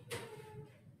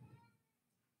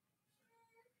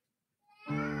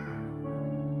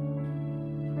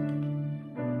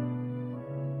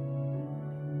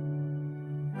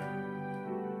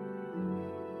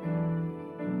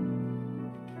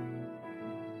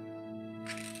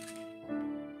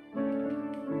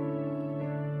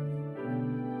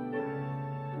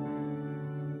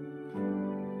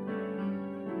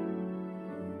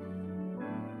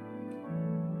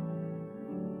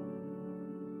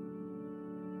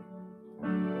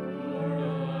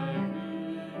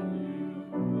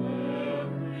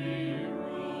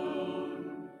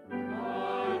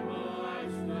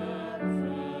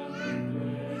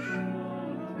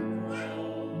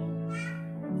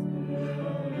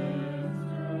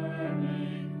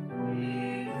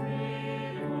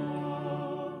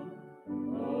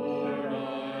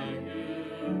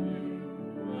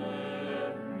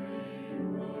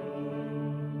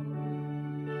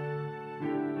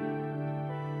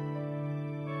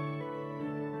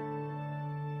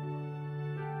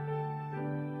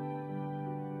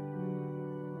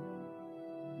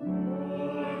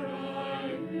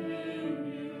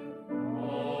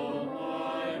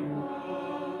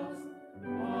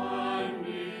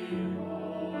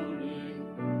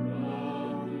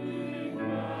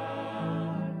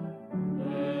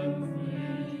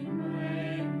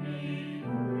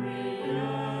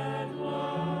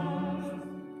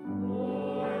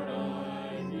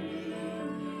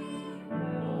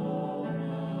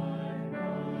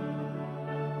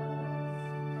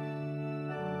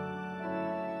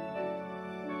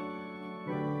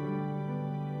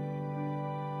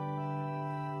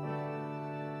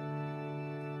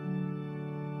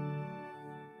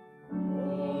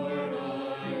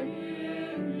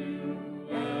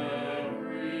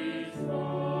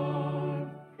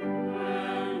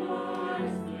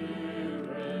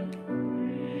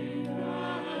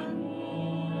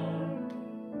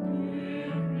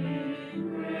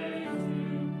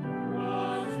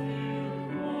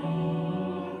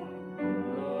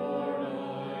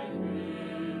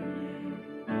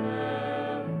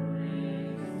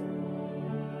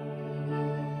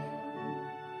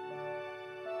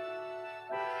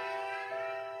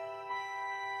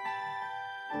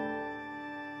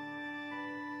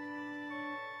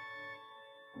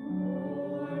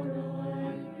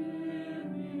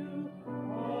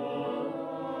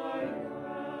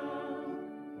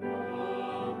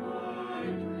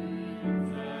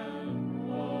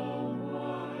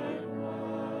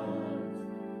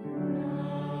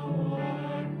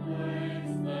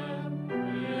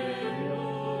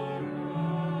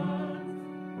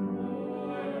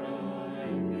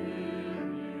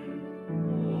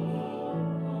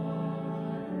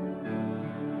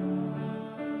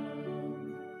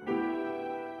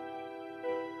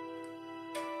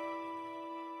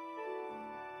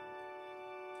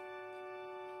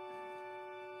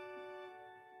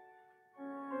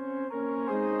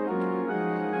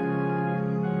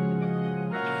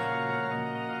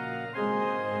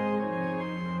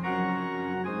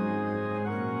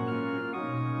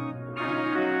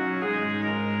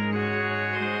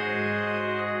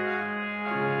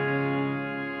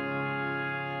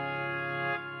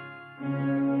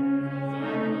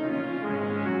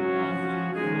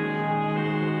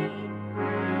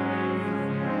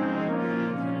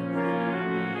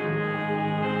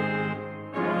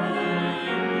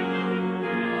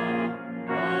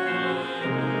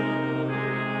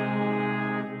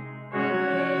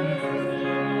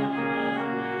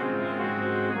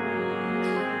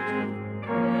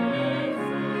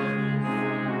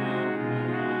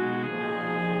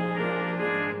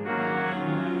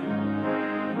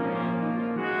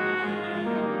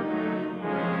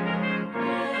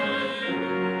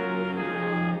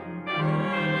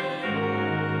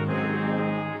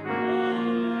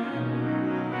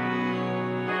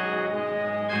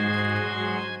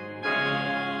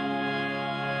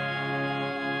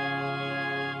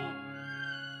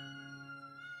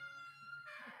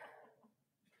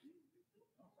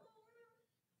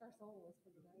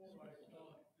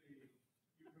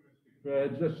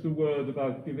 Just a word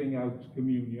about giving out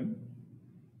communion.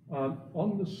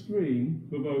 On the screen,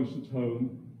 for those at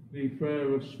home, the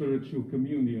prayer of spiritual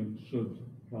communion should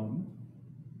come.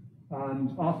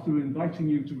 And after inviting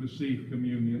you to receive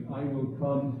communion, I will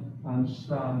come and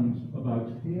stand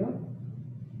about here.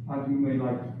 And you may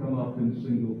like to come up in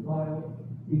single file.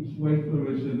 Each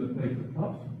wafer is in a paper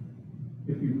cup.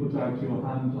 If you put out your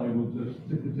hands, I will just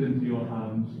tip it into your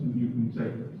hands and you can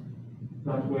take it.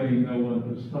 That way no one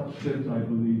has touched it. I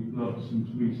believe gloves and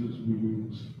tweezers were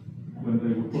used when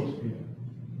they were put here.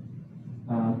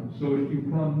 So if you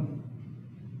come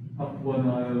up one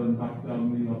aisle and back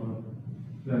down the other,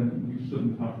 then you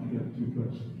shouldn't have to get too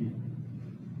close to keep.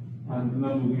 And the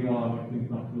number we are, I think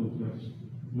that will just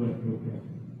work okay.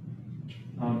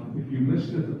 If you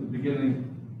missed it at the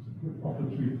beginning, the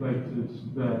offertory plate is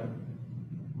there,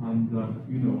 and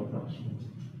you know what that's for.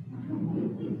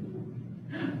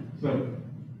 So,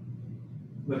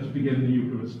 let's begin the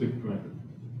Eucharistic prayer.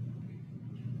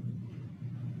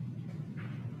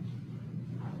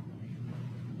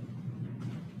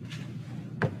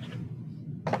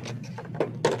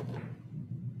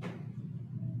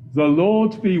 The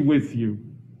Lord be with you.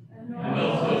 And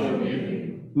also with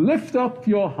you. Lift up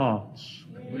your hearts.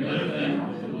 We lift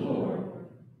them to the Lord.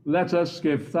 Let us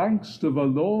give thanks to the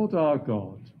Lord our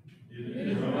God. It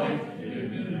is right to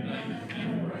give him thanks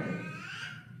and praise.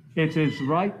 It is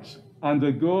right and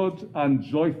a good and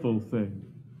joyful thing,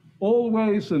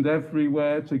 always and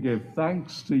everywhere to give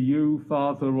thanks to you,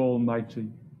 Father Almighty,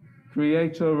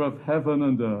 Creator of heaven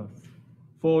and earth,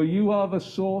 for you are the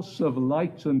source of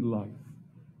light and life.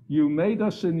 You made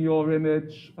us in your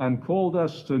image and called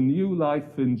us to new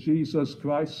life in Jesus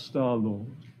Christ our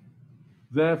Lord.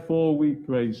 Therefore we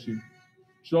praise you,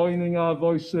 joining our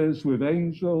voices with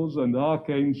angels and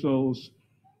archangels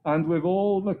and with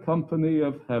all the company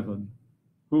of heaven,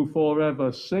 who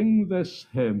forever sing this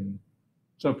hymn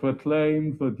to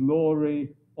proclaim the glory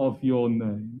of your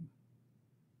name.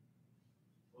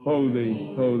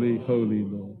 Holy, holy, holy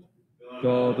Lord,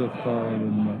 God of power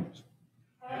and might,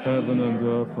 heaven and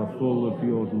earth are full of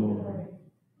your glory.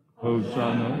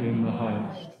 Hosanna in the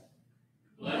highest.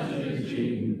 Blessed is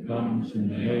he who comes in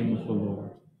the name of the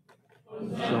Lord.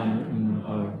 Hosanna in the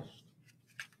highest.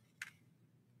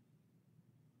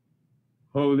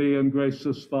 Holy and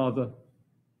gracious Father,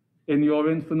 in your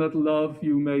infinite love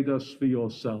you made us for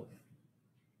yourself.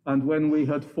 And when we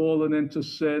had fallen into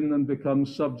sin and become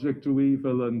subject to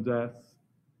evil and death,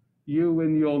 you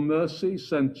in your mercy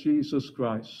sent Jesus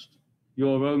Christ,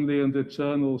 your only and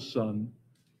eternal Son,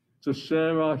 to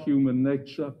share our human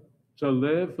nature, to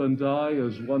live and die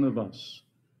as one of us,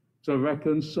 to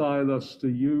reconcile us to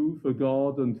you, the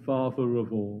God and Father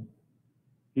of all.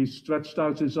 He stretched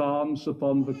out his arms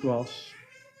upon the cross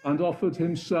and offered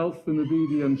himself in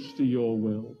obedience to your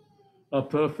will, a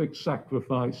perfect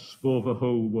sacrifice for the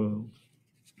whole world.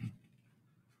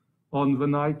 On the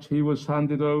night he was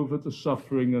handed over to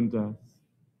suffering and death,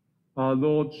 our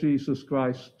Lord Jesus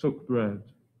Christ took bread,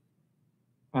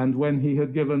 and when he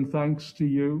had given thanks to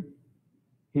you,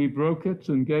 he broke it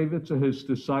and gave it to his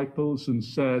disciples and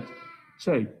said,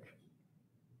 "Take,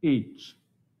 eat.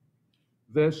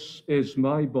 This is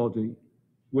my body,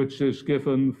 which is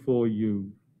given for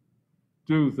you.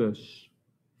 Do this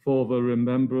for the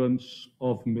remembrance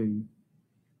of me."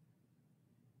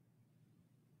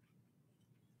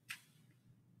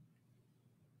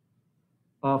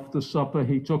 After supper,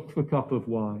 he took the cup of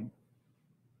wine,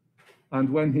 and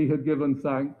when he had given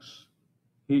thanks,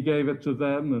 he gave it to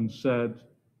them and said,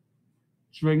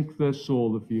 "Drink this,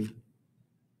 all of you.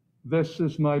 This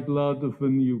is my blood of the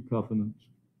new covenant,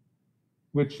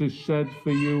 which is shed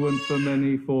for you and for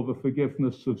many for the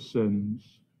forgiveness of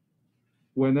sins.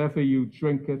 Whenever you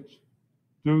drink it,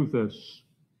 do this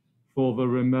for the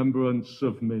remembrance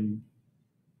of me."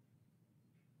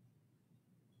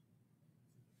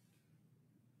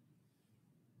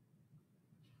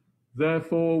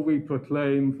 Therefore we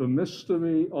proclaim the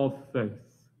mystery of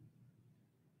faith.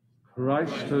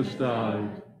 Christ has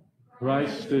died,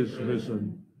 Christ is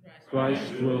risen,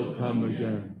 Christ will come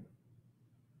again.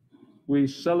 We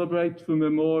celebrate the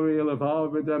memorial of our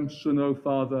redemption, O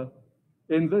Father,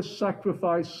 in this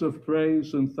sacrifice of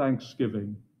praise and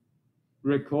thanksgiving.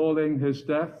 Recalling his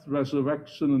death,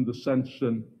 resurrection, and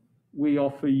ascension, we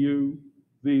offer you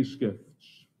these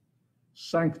gifts.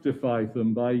 Sanctify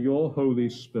them by your Holy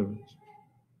Spirit,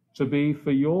 to be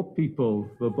for your people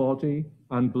the body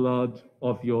and blood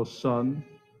of your Son,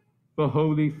 the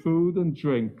holy food and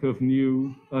drink of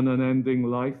new and unending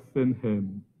life in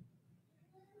him.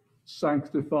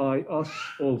 Sanctify us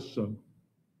also,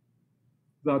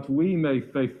 that we may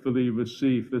faithfully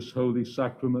receive this holy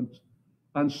sacrament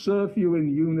and serve you in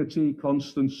unity,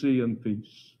 constancy, and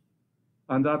peace.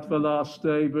 And at the last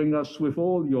day, bring us with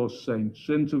all your saints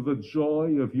into the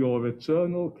joy of your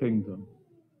eternal kingdom.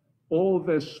 All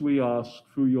this we ask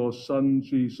through your Son,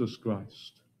 Jesus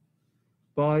Christ.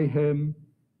 By him,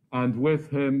 and with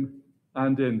him,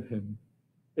 and in him,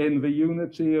 in the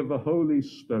unity of the Holy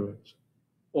Spirit,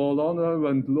 all honor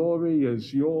and glory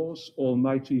is yours,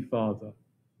 Almighty Father,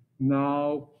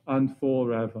 now and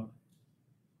forever.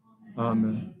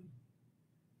 Amen.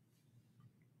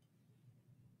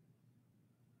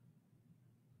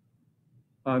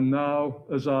 And now,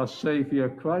 as our Saviour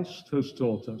Christ has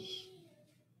taught us,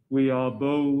 we are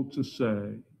bold to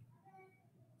say,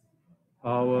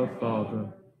 Our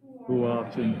Father, who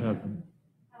art in heaven,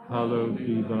 hallowed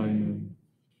be thy name.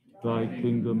 Thy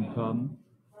kingdom come,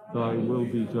 thy will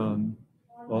be done,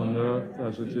 on earth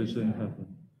as it is in heaven.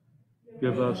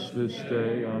 Give us this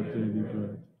day our daily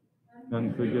bread,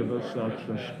 and forgive us our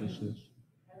trespasses,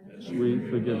 as we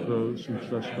forgive those who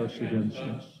trespass against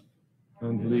us.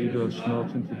 And lead us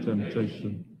not into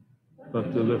temptation,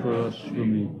 but deliver us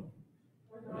from evil.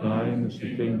 Thine is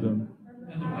the kingdom,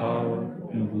 and the power,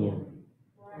 and the glory,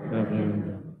 ever and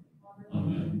ever.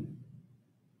 Amen.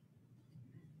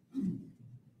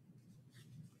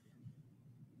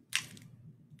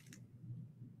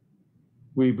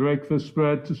 We break this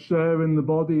bread to share in the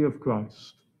body of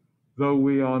Christ. Though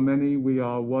we are many, we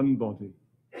are one body.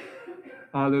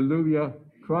 Alleluia.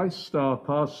 Christ, our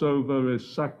Passover, is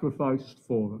sacrificed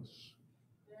for us.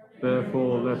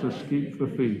 Therefore, let us keep the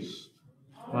feast.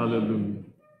 Alleluia.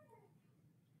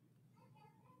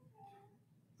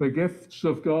 The gifts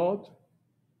of God,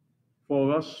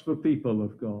 for us, the people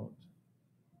of God.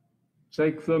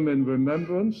 Take them in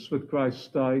remembrance that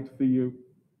Christ died for you,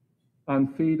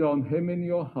 and feed on him in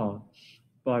your hearts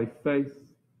by faith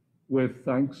with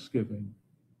thanksgiving.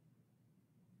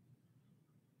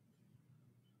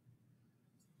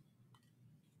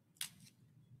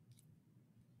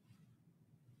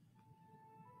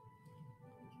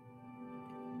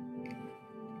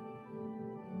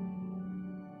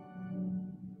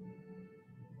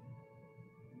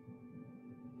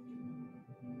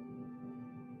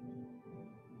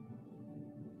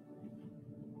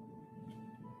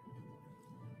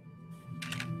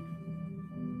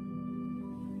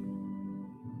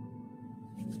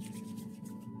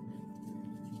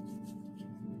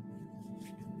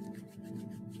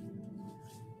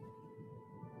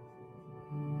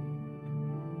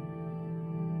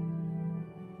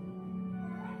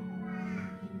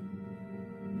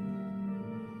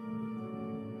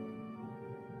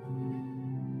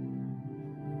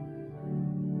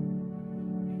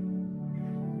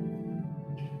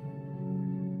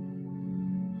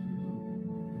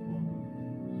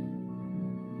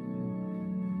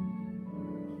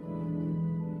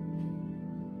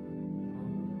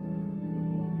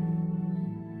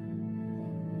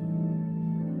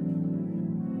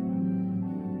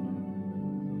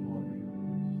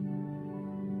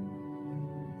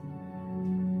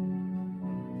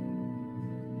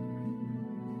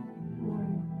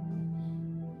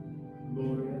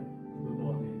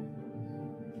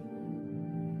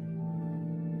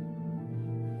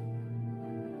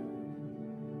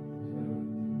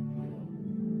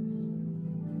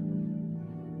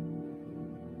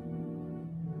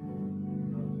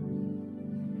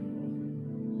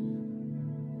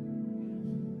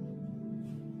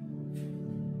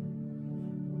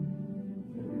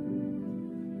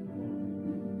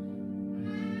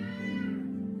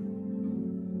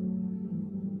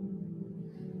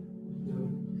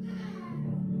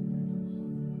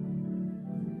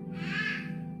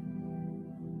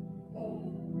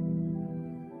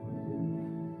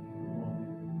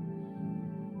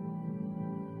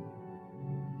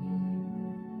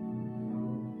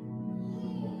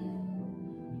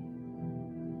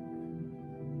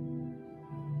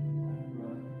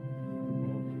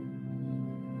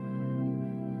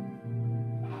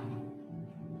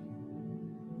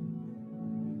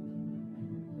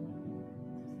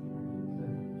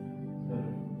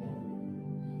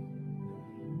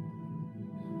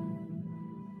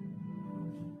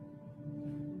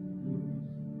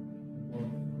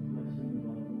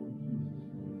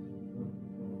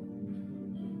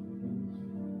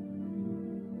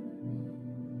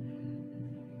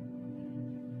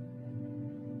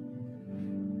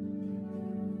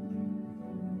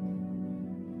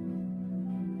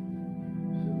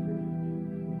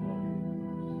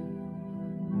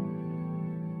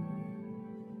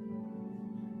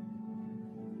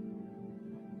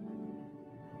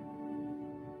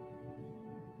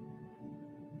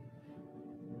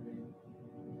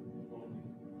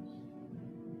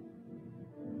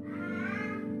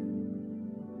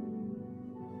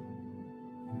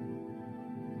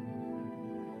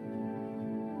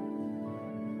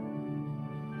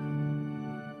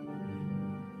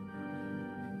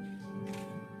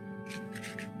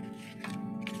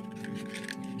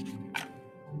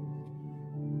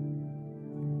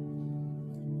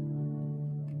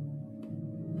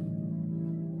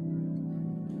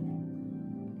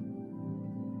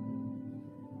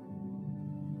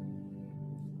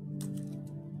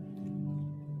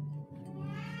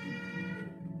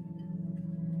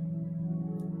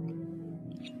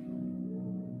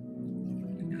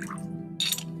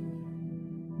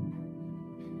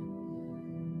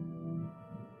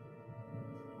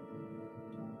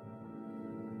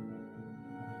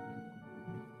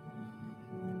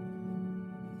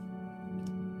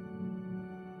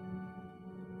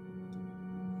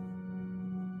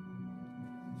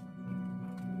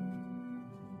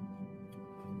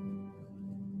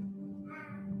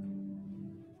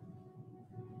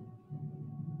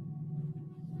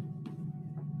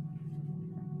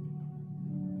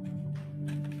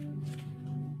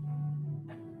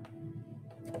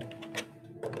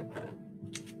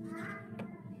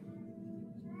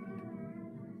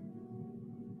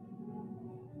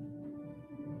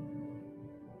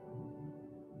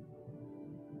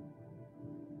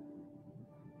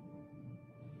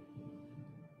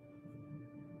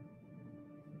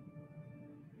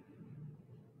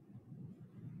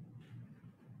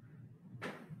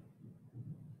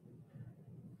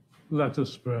 Let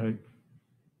us pray.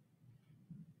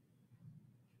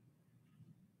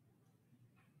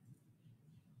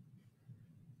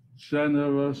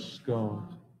 Generous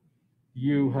God,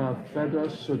 you have fed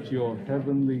us at your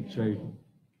heavenly table.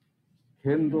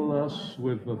 Kindle us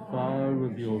with the fire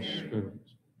of your Spirit,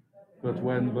 that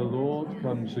when the Lord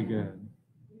comes again,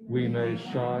 we may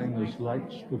shine as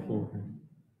lights before him,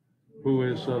 who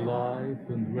is alive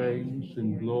and reigns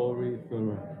in glory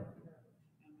forever.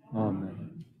 Amen.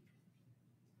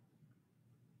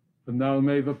 And now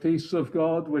may the peace of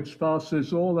God, which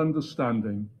passes all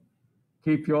understanding,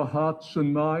 keep your hearts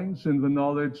and minds in the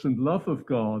knowledge and love of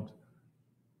God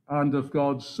and of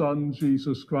God's Son,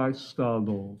 Jesus Christ our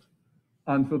Lord.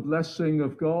 And the blessing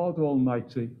of God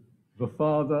Almighty, the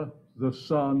Father, the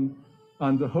Son,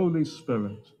 and the Holy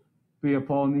Spirit be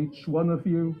upon each one of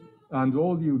you and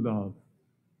all you love,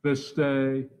 this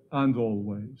day and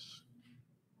always.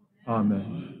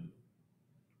 Amen.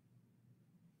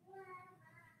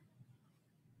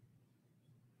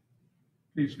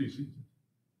 Please be seated.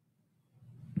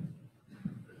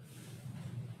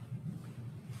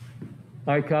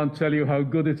 I can't tell you how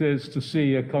good it is to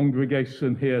see a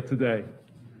congregation here today.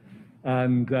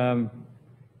 And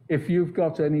if you've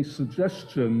got any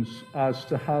suggestions as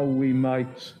to how we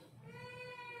might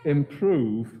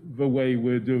improve the way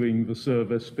we're doing the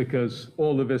service, because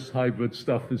all of this hybrid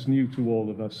stuff is new to all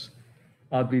of us,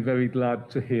 I'd be very glad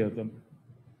to hear them.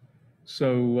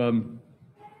 So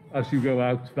as you go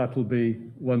out, that'll be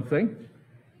one thing.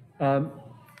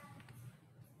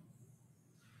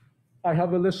 I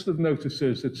have a list of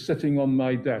notices. It's sitting on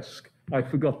my desk. I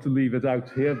forgot to leave it out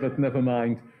here, but never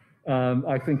mind.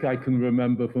 I think I can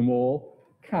remember them all.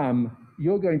 Cam,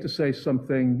 you're going to say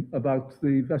something about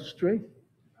the vestry?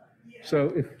 Yeah. So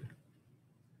do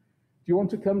you want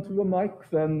to come to the mic,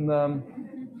 then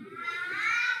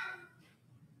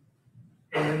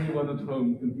anyone at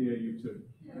home can hear you too.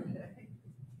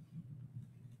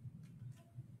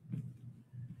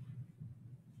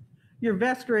 Your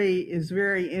vestry is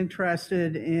very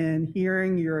interested in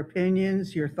hearing your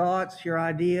opinions, your thoughts, your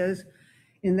ideas.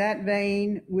 In that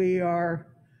vein, we are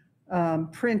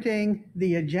printing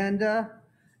the agenda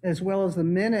as well as the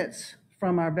minutes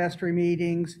from our vestry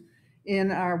meetings in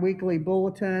our weekly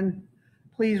bulletin.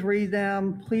 Please read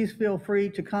them. Please feel free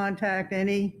to contact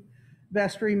any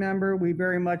vestry member. We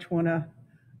very much want to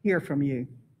hear from you.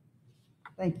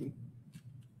 Thank you.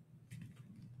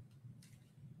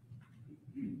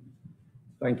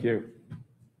 Thank you.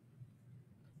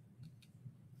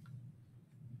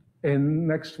 In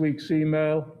next week's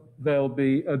email, there'll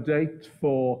be a date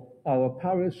for our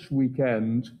parish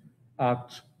weekend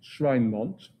at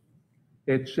Shrinemont.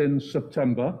 It's in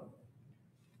September.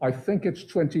 I think it's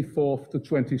 24th to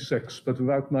 26th, but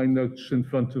without my notes in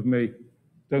front of me,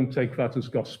 don't take that as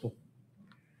gospel.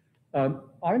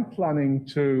 I'm planning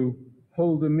to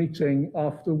hold a meeting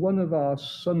after one of our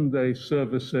Sunday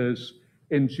services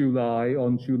in July,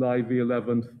 on July the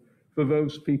 11th, for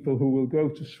those people who will go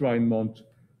to Shrinemont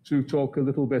to talk a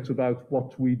little bit about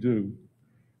what we do.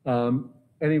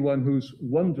 Anyone who's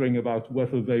wondering about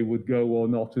whether they would go or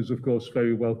not is, of course,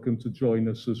 very welcome to join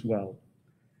us as well.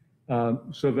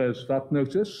 So there's that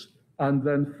notice. And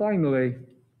then finally,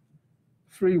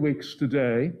 3 weeks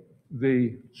today,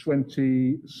 the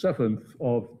 27th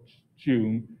of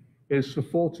June, is the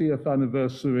 40th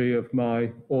anniversary of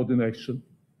my ordination.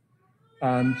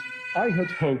 And I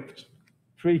had hoped,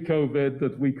 pre-COVID,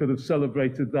 that we could have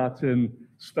celebrated that in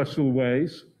special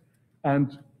ways.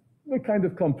 And we're kind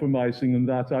of compromising in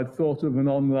that. I'd thought of an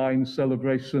online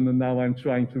celebration, and now I'm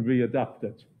trying to readapt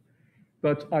it.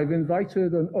 But I've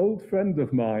invited an old friend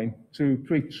of mine to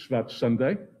preach that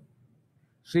Sunday.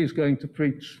 She's going to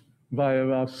preach via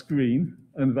our screen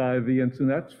and via the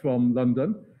internet from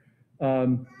London.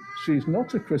 She's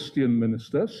not a Christian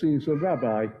minister. She's a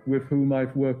rabbi with whom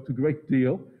I've worked a great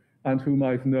deal and whom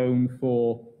I've known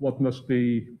for what must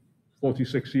be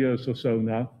 46 years or so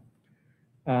now.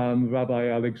 Rabbi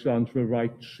Alexandra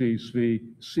Wright. She's the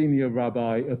senior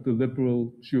rabbi at the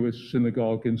Liberal Jewish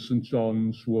Synagogue in St.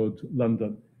 John's Wood,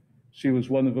 London. She was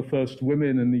one of the first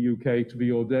women in the UK to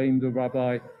be ordained a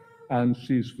rabbi, and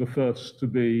she's the first to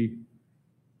be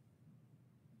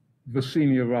the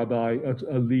senior rabbi at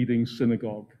a leading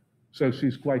synagogue. So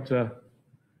she's quite a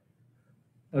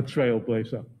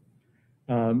trailblazer.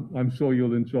 I'm sure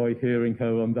you'll enjoy hearing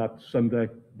her on that Sunday,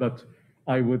 but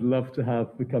I would love to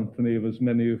have the company of as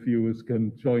many of you as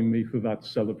can join me for that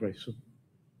celebration.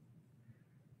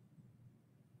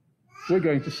 We're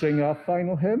going to sing our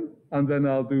final hymn, and then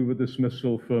I'll do the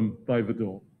dismissal from by the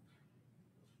door.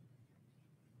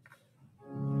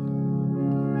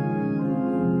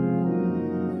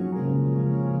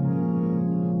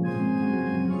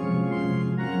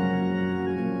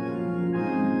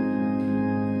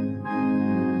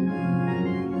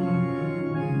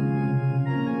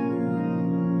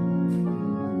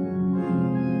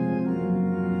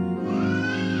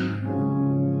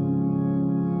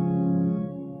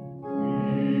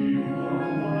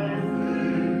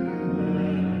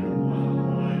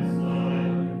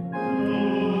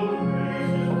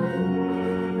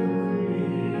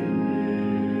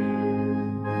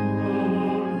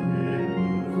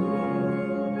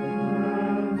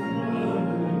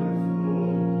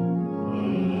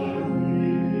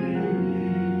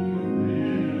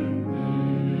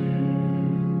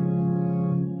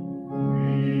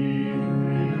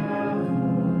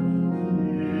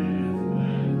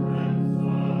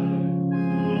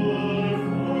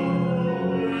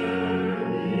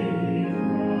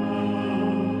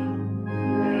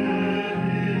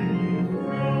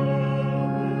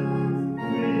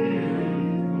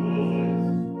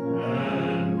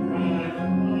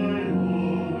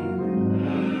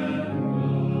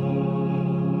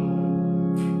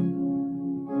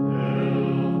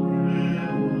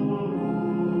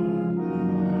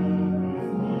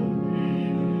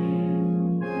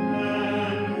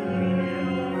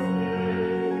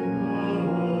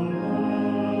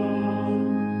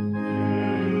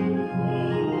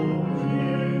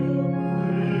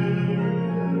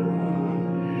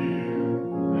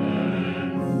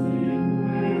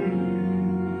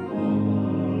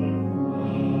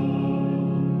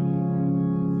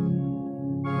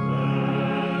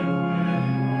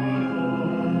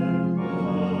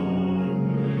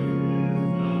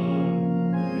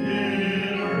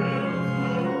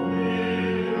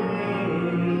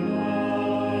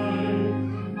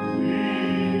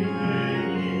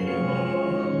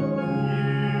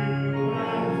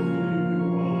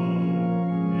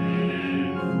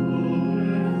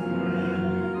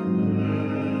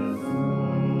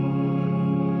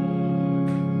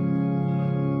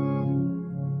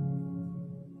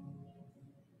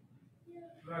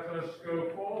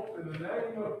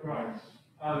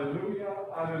 Alleluia,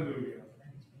 alleluia.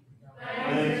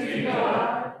 Thanks be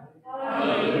God.